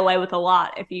just get away with a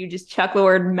lot if you just chuck the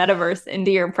word metaverse into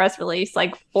your press release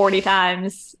like 40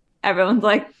 times. Everyone's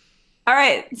like, all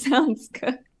right, sounds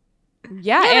good.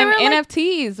 Yeah, and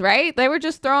NFTs, right? They were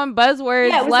just throwing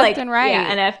buzzwords left and right.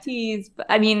 Yeah, NFTs.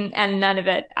 I mean, and none of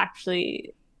it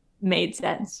actually made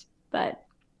sense. But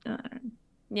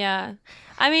yeah,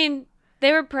 I mean,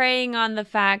 they were preying on the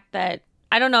fact that,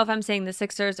 I don't know if I'm saying the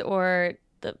Sixers or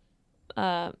the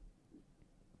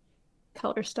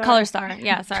Color Star. Color Star.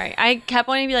 Yeah, sorry. I kept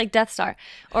wanting to be like Death Star.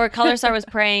 Or Color Star was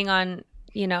preying on,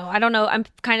 I don't know. I'm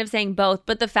kind of saying both.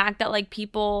 But the fact that, like,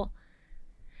 people,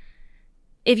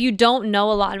 if you don't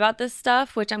know a lot about this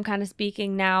stuff, which I'm kind of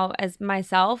speaking now as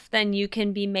myself, then you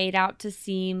can be made out to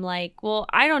seem like, well,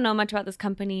 I don't know much about this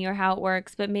company or how it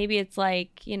works, but maybe it's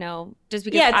like, just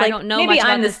because I don't know much about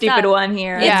maybe I'm the stupid one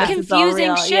here. It's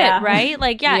confusing shit, right?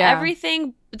 Like,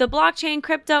 everything the blockchain,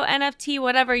 crypto, NFT,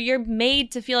 whatever, you're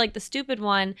made to feel like the stupid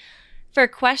one for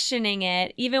questioning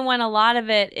it, even when a lot of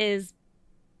it is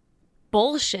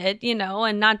bullshit, you know,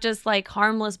 and not just like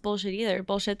harmless bullshit either,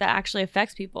 bullshit that actually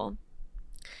affects people.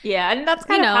 Yeah, and that's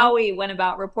kind of how we went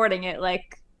about reporting it.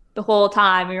 Like the whole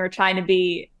time we were trying to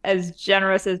be as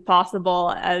generous as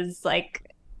possible, as like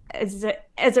is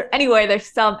there any way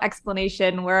there's some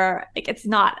explanation where like it's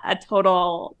not a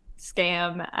total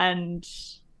scam and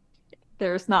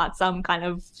there's not some kind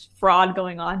of fraud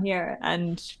going on here,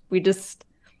 and we just,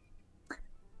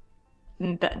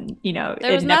 you know,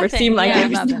 it never seemed like there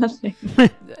was nothing.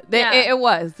 It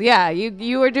was, yeah.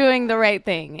 You were doing the right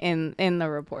thing in the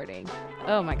reporting.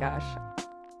 Oh my gosh.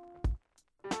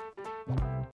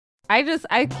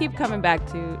 I keep coming back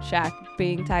to Shaq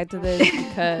being tied to this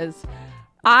because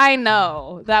I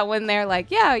know that when they're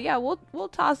like, yeah, we'll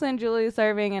toss in Julius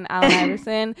Erving and Allen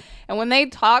Iverson, and when they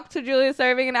talk to Julius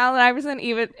Erving and Allen Iverson,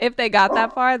 even if they got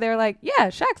that far, they're like, yeah,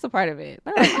 Shaq's a part of it.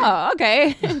 They're like, oh,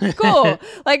 okay, cool.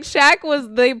 Like Shaq was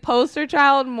the poster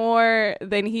child more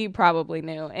than he probably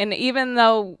knew, and even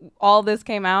though all this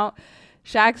came out,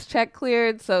 Shaq's check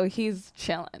cleared, so he's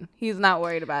chilling. He's not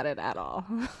worried about it at all.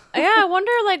 Yeah, I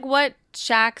wonder like what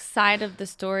Shaq's side of the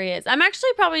story is. I'm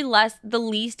actually probably the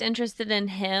least interested in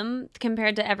him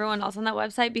compared to everyone else on that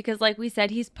website because like we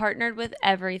said, he's partnered with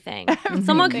everything.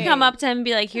 Someone could come up to him and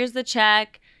be like, here's the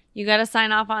check. You got to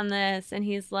sign off on this. And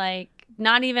he's like,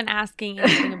 not even asking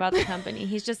anything about the company.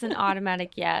 He's just an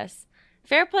automatic yes.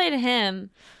 Fair play to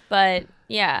him. But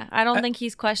yeah, I don't think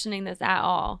he's questioning this at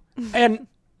all. And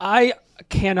I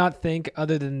cannot think,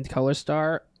 other than Color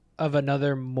Star, of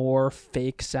another more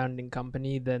fake sounding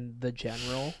company than The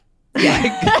General.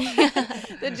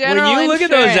 The General when you look at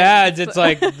those Insurance. ads, it's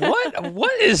like,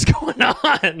 what is going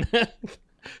on?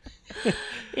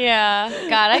 Yeah.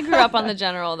 God, I grew up on The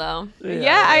General though.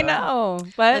 Yeah, I know.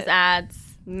 But Those ads.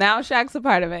 now Shaq's a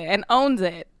part of it and owns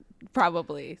it,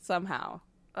 probably, somehow.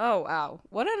 Oh, wow.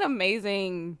 What an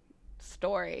amazing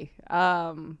story.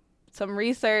 Some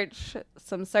research,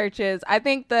 some searches. I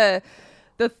think the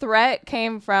threat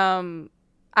came from,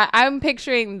 I'm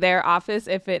picturing their office,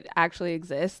 if it actually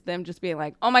exists, them just being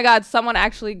like, oh my God, someone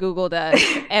actually Googled us.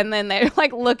 And then they're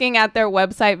like looking at their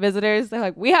website visitors. They're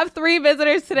like, we have 3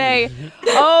 visitors today.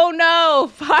 Oh no,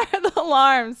 fire the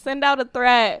alarm, send out a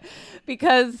threat,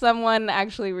 because someone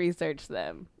actually researched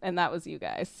them. And that was you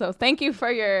guys. So thank you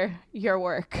for your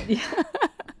work.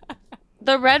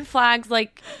 The red flags,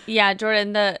 like, yeah,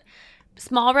 Jordan, the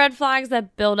small red flags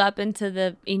that build up into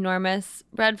the enormous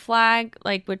red flag,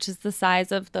 like, which is the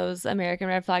size of those American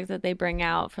red flags that they bring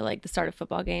out for like the start of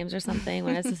football games or something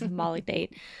when it's a symbolic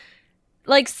date.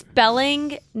 Like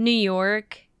spelling New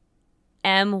York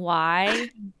MY,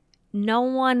 no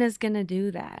one is gonna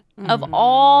do that. Of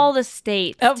all the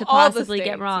states to possibly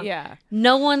get wrong, yeah,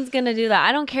 no one's gonna do that.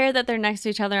 I don't care that they're next to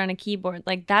each other on a keyboard.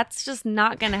 Like, that's just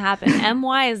not gonna happen.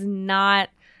 MY is not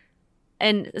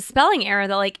a spelling error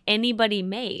that like anybody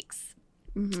makes.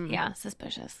 Yeah,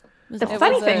 suspicious. The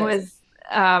funny thing was,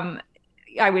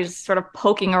 I was sort of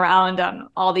poking around on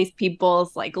all these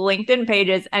people's like LinkedIn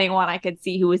pages, anyone I could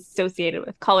see who was associated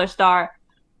with Color Star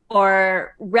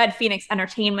or Red Phoenix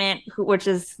Entertainment, which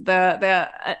is the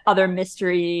other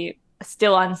mystery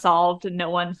still unsolved. No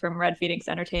one from Red Phoenix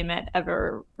Entertainment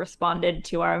ever responded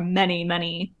to our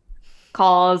many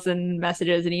calls and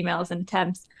messages and emails and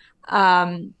attempts.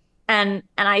 And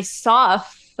I saw a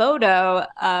photo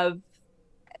of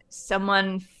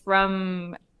someone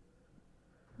from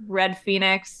Red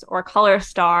Phoenix or Color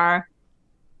Star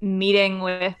meeting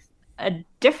with a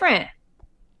different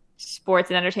sports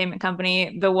and entertainment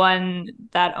company, the one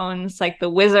that owns like the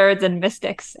Wizards and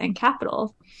Mystics and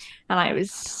Capitals. And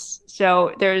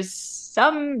so there's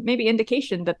some maybe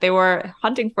indication that they were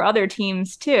hunting for other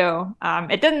teams too.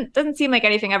 It doesn't seem like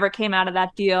anything ever came out of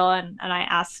that deal. And I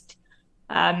asked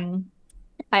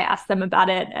them about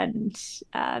it,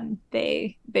 and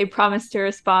they promised to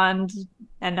respond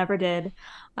and never did.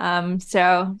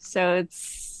 So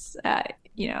it's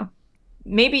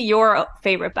maybe your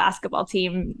favorite basketball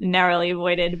team narrowly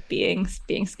avoided being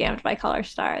scammed by Color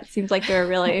Star. It seems like they're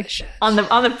really on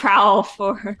the prowl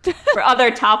for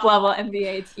other top level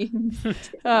NBA teams.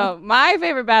 Oh, my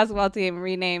favorite basketball team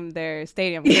renamed their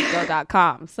stadium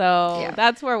Crypto.com. So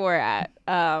that's where we're at.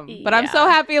 But I'm so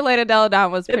happy Elena Delle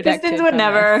Donne was protected. The Pistons would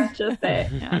never just say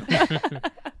it. Yeah.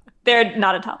 They're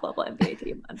not a top level NBA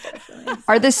team, unfortunately.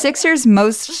 Are the Sixers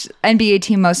NBA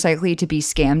team most likely to be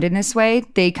scammed in this way?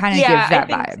 They kind of give that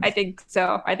vibe. I think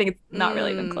so. I think it's not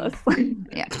really even close.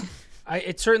 Yeah.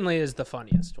 It certainly is the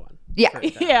funniest one. Yeah.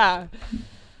 Yeah.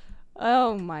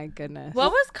 Oh my goodness.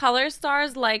 What was Color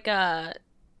Star's like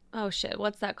oh shit,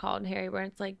 what's that called, Harry? Where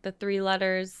it's like the 3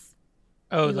 letters.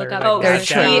 Oh, You look they're up- like Oh, they're NASDAQ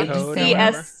trade. code or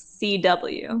whatever.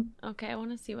 CSCW. Okay, I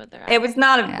want to see what they're at. It was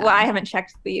not. Yeah. Well, I haven't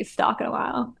checked the stock in a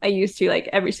while. I used to like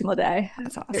every single day.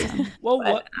 That's awesome. Well,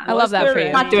 But what I love that for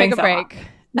you. Not doing Take a so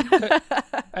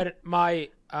hot. break. my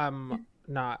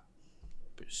not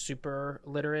super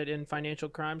literate in financial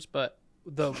crimes, but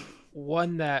the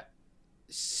one that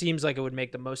seems like it would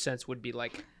make the most sense would be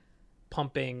like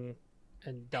pumping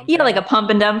and dumping. Yeah, like a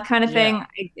pump and dump kind of Yeah.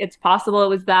 thing. It's possible it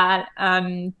was that.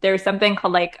 There's something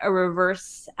called like a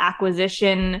reverse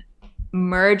acquisition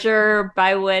merger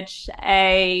by which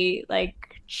a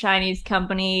like Chinese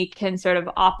company can sort of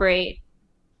operate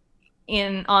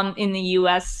in the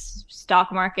US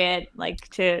stock market, like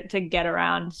to get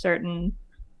around certain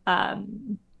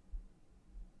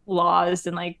laws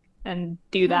and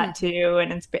do that too.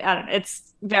 And I don't know,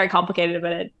 it's very complicated,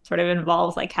 but it sort of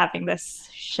involves like having this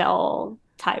shell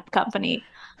type company.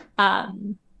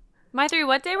 My 3,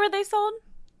 what day were they sold?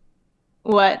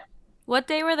 What What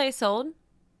day were they sold?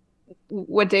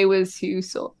 day was who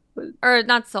sold? Or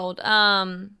not sold.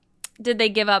 Did they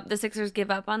give up? The Sixers give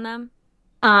up on them?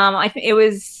 I think it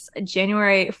was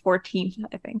January 14th,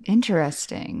 I think.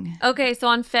 Interesting. Okay, so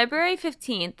on February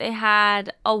 15th, they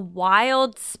had a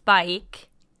wild spike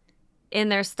in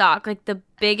their stock, like the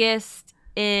biggest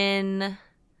in,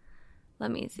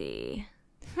 let me see.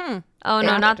 Oh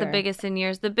no, not the After. biggest in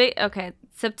years.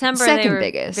 September they Second were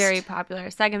biggest. very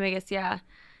popular. Second biggest, yeah.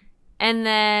 And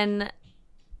then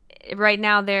right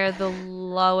now they're the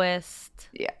lowest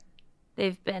Yeah.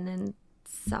 they've been in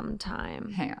some time.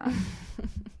 Hang on.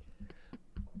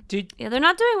 Yeah, they're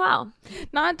not doing well.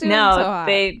 Not doing No, so hot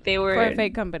they for were a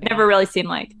fake company. never really seemed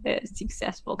like a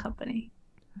successful company.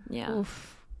 Yeah.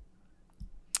 Oof.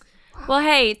 Well,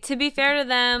 hey, to be fair to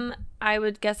them, I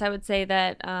would say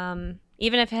that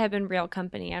even if it had been real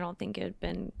company, I don't think it would have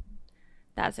been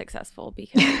that successful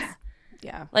because,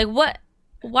 Yeah. like,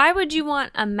 why would you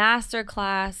want a master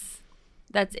class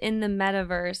that's in the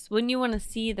metaverse? Wouldn't you want to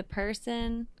see the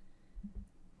person?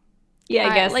 Yeah,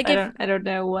 I guess. like I don't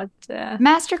know what.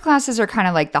 Master classes are kind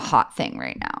of like the hot thing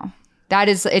right now.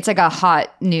 It's like a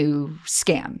hot new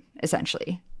scam,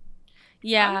 essentially.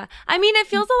 Yeah. I mean, it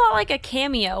feels a lot like a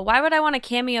cameo. Why would I want a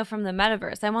cameo from the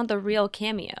metaverse? I want the real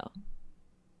cameo.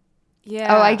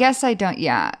 Yeah. Oh, I guess I don't.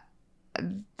 Yeah.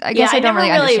 I guess I don't never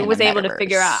really understand was the able to metaverse.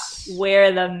 figure out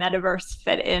where the metaverse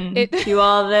fit into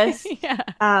all this.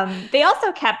 Yeah. They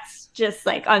also kept just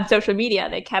like on social media,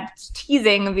 they kept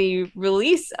teasing the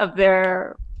release of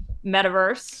their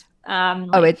metaverse.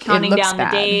 It counting looks down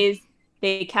bad. the days.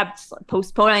 They kept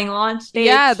postponing launch dates.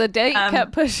 Yeah, the date um,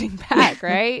 kept pushing back,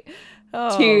 right?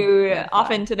 Oh, to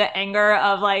often to the anger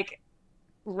of like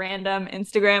random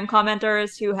Instagram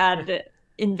commenters who had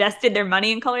invested their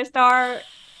money in ColorStar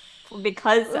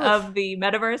because of the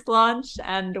metaverse launch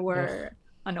and were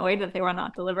annoyed that they were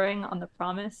not delivering on the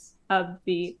promise of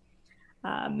the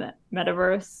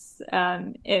metaverse.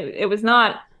 It was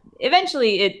not.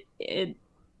 Eventually, it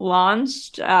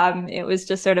launched. It was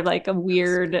just sort of like a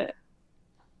weird.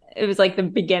 It was like the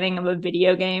beginning of a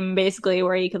video game, basically,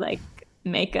 where you could like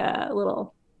make a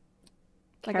little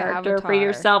Like an character for avatar.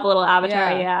 yourself, a little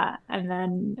avatar, Yeah. yeah. And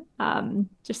then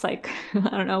just like I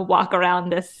don't know, walk around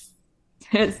this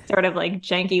sort of like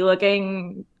janky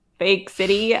looking fake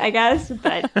city, I guess.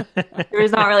 But there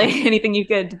was not really anything you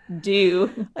could do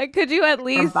Like, could you at or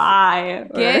least buy.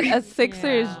 get Or... a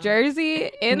Sixers Yeah. jersey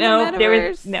in no, the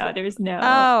metaverse? there was no.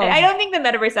 Oh. I don't think the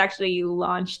metaverse actually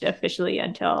launched officially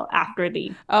until after the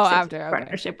Sixers okay.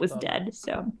 partnership was dead.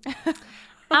 So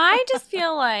I just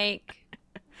feel like,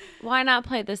 why not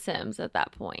play The Sims at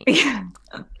that point?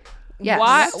 Yes.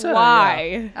 Why? That's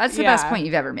Why? That's the best point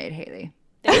you've ever made, Haley.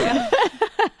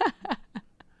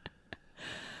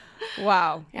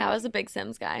 Wow. Yeah, I was a big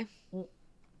Sims guy.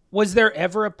 Was there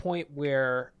ever a point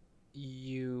where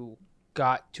you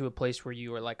got to a place where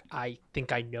you were like, I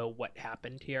think I know what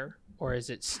happened here? Or is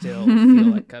it still feel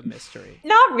like a mystery?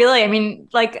 Not really. I mean,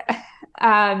 like,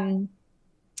 I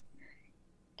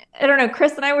don't know.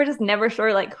 Chris and I were just never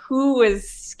sure, like, who was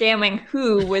scamming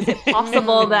who. Was it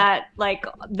possible that, like,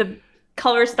 the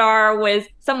ColorStar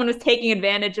someone was taking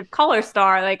advantage of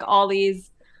ColorStar? Like, all these,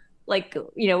 like,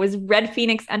 was Red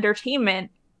Phoenix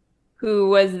Entertainment, who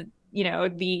was,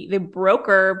 the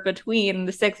broker between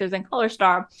the Sixers and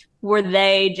ColorStar? Were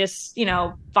they just,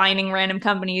 finding random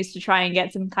companies to try and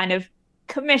get some kind of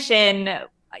commission?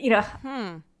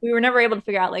 We were never able to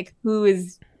figure out like who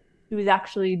is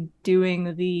actually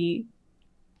doing the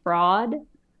fraud,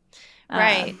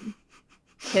 Right.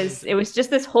 because it was just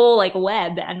this whole like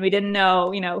web, and we didn't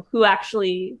know who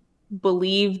actually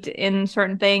believed in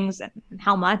certain things and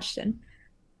how much. And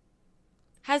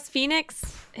Has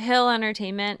Phoenix Hill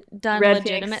Entertainment done Red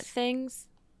legitimate Phoenix. things?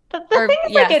 The Or- thing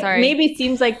is, yeah, like, it sorry. maybe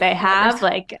seems like they have,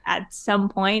 like, at some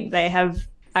point, they have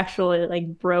actually,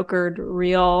 like, brokered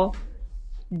real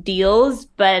deals.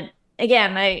 But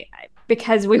again,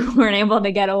 because we weren't able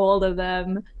to get a hold of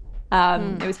them,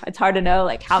 it's hard to know,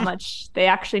 like, how much they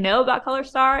actually know about Color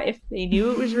Star, if they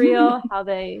knew it was real, how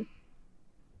they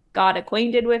got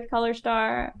acquainted with Color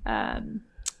Star.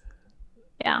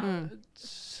 Yeah.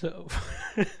 So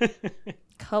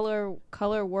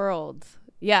Color World.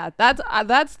 Yeah,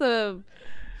 that's the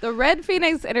Red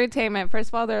Phoenix Entertainment. First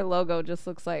of all, their logo just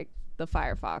looks like the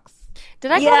Firefox.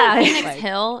 Did I call Yeah. them Phoenix Like-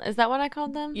 Hill? Is that what I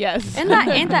called them? Yes. Ain't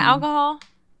that alcohol?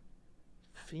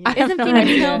 I have Isn't no Phoenix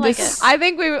idea. Hill like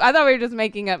a... I thought we were just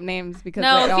making up names because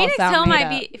No, they all Phoenix sound Hill made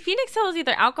might up. be. Phoenix Hill is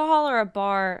either alcohol or a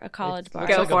bar, a college bar.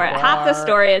 Go like for a it. Half the bar-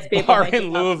 story is people bar making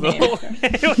in up Louisville.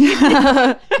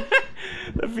 names.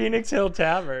 The Phoenix Hill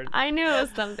Tavern. I knew it was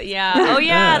something. Yeah. Oh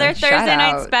yeah, their Shout Thursday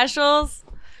night out. specials.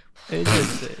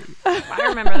 Interesting. I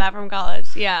remember that from college.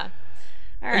 Yeah.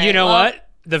 All right. You know well, what?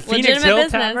 The Phoenix legitimate Hill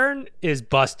business. Tavern is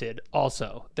busted.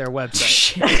 Also, their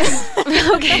website.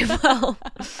 Okay. Well.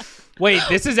 Wait,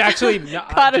 this is actually no,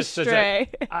 Caught just as astray.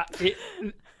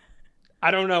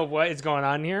 I don't know what is going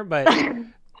on here, but now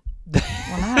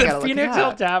I gotta the look Phoenix it Hill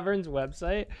up. Tavern's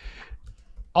website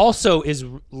also is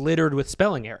littered with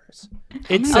spelling errors.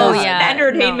 It says, Oh, The yeah.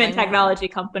 entertainment No, I know. technology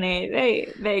company. They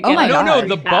Oh get my it no, God. no,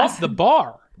 pretty the fast.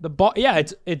 bar. Yeah,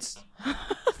 it's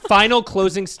final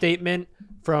closing statement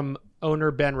from owner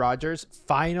Ben Rogers.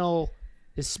 Final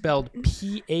is spelled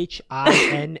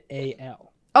Phinal.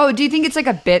 Oh, do you think it's like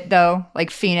a bit though? Like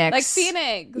Phoenix? Like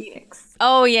Phoenix.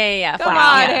 Oh yeah. Come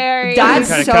Wow. on, Yeah. Harry. That's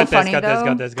Cut so this, funny cut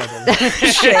though. this.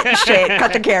 shit,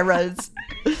 cut the cameras.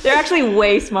 They're actually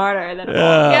way smarter than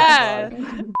Yeah.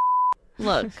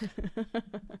 Look,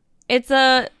 it's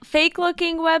a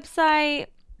fake-looking website,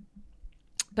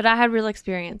 but I had real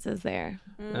experiences there,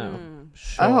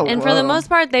 Oh, and for the whoa. most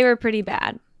part, they were pretty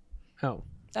bad. Oh,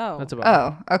 Oh. that's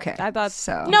about Oh, okay. I thought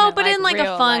so. No, meant but in like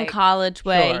real, a fun like- college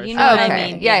way. Sure, You sure. know what I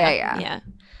Okay. mean? Yeah. Yeah.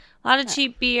 A lot of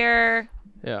cheap beer.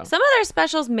 yeah, Some of their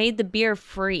specials made the beer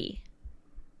free.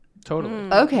 totally.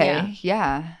 Okay,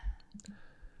 yeah.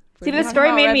 See, We're the talking story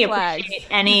about made red me flags. appreciate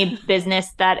any business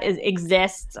that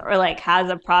exists or like has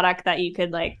a product that you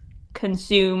could like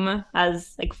consume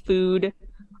as like food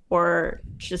or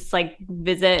just like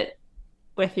visit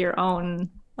with your own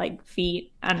like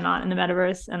feet and not in the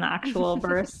metaverse and the actual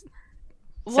verse.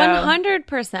 So-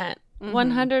 100%.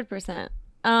 100%.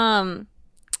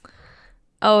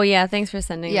 Oh yeah, thanks for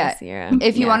sending Yeah. this, Sierra.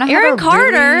 If you Yeah. want to have Aaron a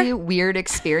Carter. really weird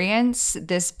experience,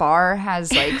 this bar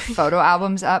has like photo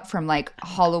albums up from like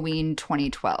Halloween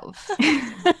 2012.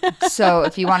 So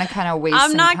if you want to kind of waste I'm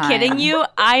some not time- kidding you.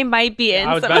 I might be in.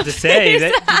 I was some about to of say these.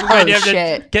 that you might have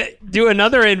shit. to do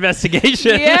another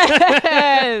investigation.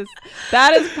 Yes,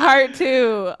 that is part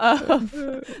 2 of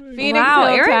Phoenix Wow,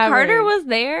 Hill Aaron Tavern. Carter was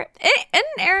there. Isn't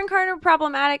Aaron Carter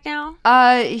problematic now?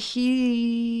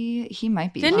 He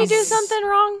might be. Didn't he do He's-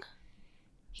 something wrong?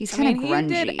 He's I kind mean, of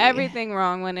grungy. he did everything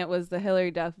wrong when it was the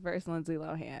Hillary Duff versus Lindsay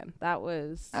Lohan. That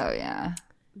was Oh yeah.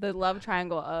 the love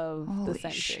triangle of Holy the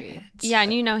century. shit. Yeah,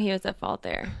 and you know he was at fault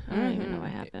there. I don't even know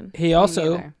what happened. He Me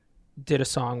also neither. did a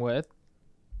song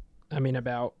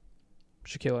about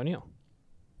Shaquille O'Neal.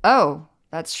 Oh,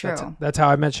 that's true. That's how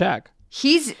I met Shaq.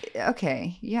 He's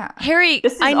okay. Yeah. Harry,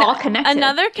 This is I know, all connected.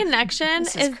 Another connection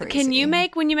This is is, can crazy. you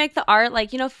make, when you make the art,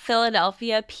 like, you know,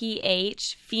 Philadelphia,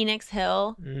 PH, Phoenix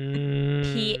Hill,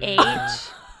 PH?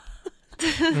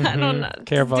 I don't know. Just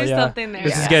Careful, do yeah. something there.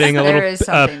 This is Yeah. getting a There little is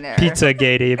something there. pizza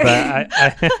gatey, but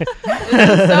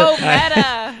So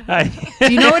meta.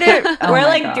 Do you know what it? Oh we're my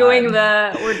like God. doing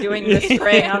the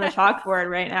spray on the chalkboard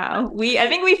right now. I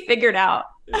think we figured out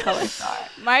Color Star.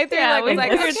 My theory Yeah, like, was we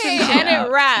like, figured okay, something and out.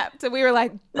 it wrapped. And we were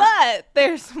like, but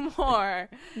there's more.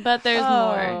 But there's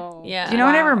Oh. more. Yeah. Do you know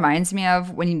what it Wow. reminds me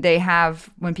of when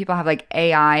people have like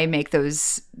AI make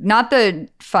those, not the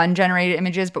fun generated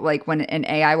images, but like when an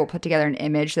AI will put together an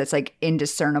image that's like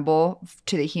indiscernible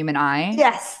to the human eye.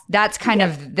 Yes. That's kind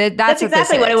of that's That's what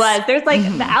exactly this what it is. was. There's like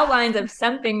the outlines of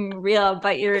something real,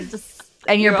 but you're just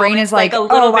And your you're brain always, is like, a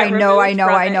little oh, bit I know, removed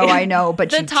from it. but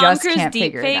the you Tom just Cruise can't deep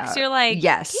figure it fakes, out. you're like,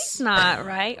 yes, he's not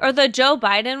right. Or the Joe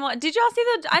Biden one. Did y'all see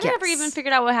I never Yes. even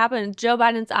figured out what happened. Joe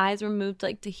Biden's eyes were moved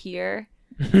like to here.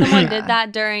 Someone did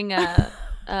that during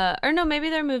or no,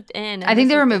 maybe they're moved in. and I think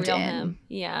this they were was the moved real in. him.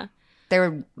 Yeah. they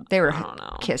were I don't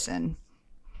know. kissing.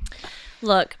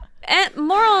 Look,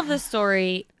 moral of the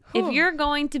story, if you're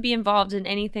going to be involved in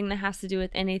anything that has to do with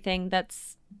anything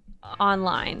that's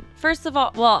online, first of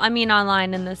all, well, I mean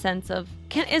online in the sense of,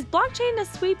 is blockchain a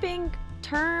sweeping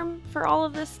term for all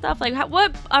of this stuff? Like,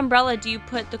 what umbrella do you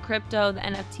put the crypto, the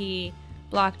NFT,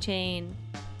 blockchain,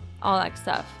 all that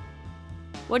stuff?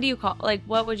 What do you call, like,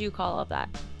 what would you call all of that?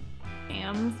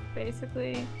 Scams,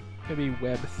 basically. Maybe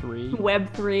Web3.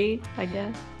 Web3, I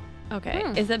guess. Okay.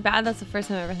 Is it bad? That's the first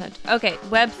time I've ever said. Okay,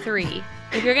 Web3.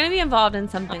 If you're going to be involved in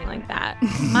something like that,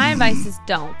 my advice is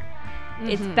don't.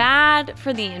 It's bad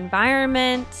for the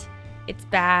environment. It's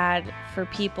bad for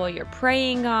people you're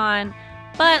preying on.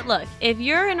 But look, if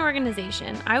you're an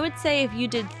organization, I would say if you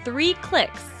did 3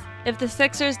 clicks, if the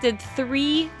Sixers did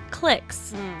 3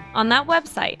 clicks on that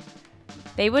website,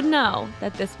 they would know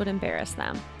that this would embarrass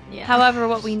them. Yeah. However,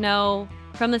 what we know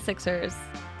from the Sixers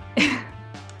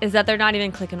is that they're not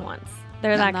even clicking once.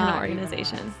 They're that kind of Not even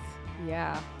organization. once.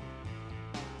 Yeah.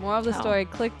 Moral of the Oh. story: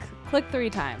 click 3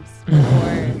 times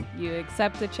before you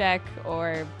accept a check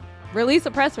or release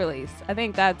a press release. I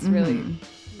think that's really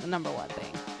the number one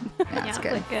thing. That's Yeah,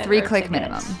 good. click it 3 or click ticket.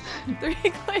 minimum. 3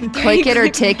 click. Click it or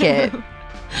ticket.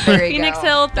 There you Phoenix go.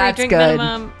 Hill, 3 That's drink good.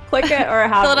 minimum. Click it or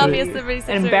have Philadelphia an 76ers.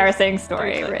 embarrassing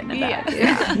story 3 click. written about it.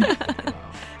 Yeah.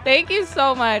 Thank you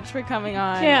so much for coming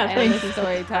on. Yeah, and thank this you.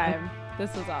 story time.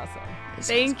 This was awesome.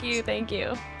 Thank you.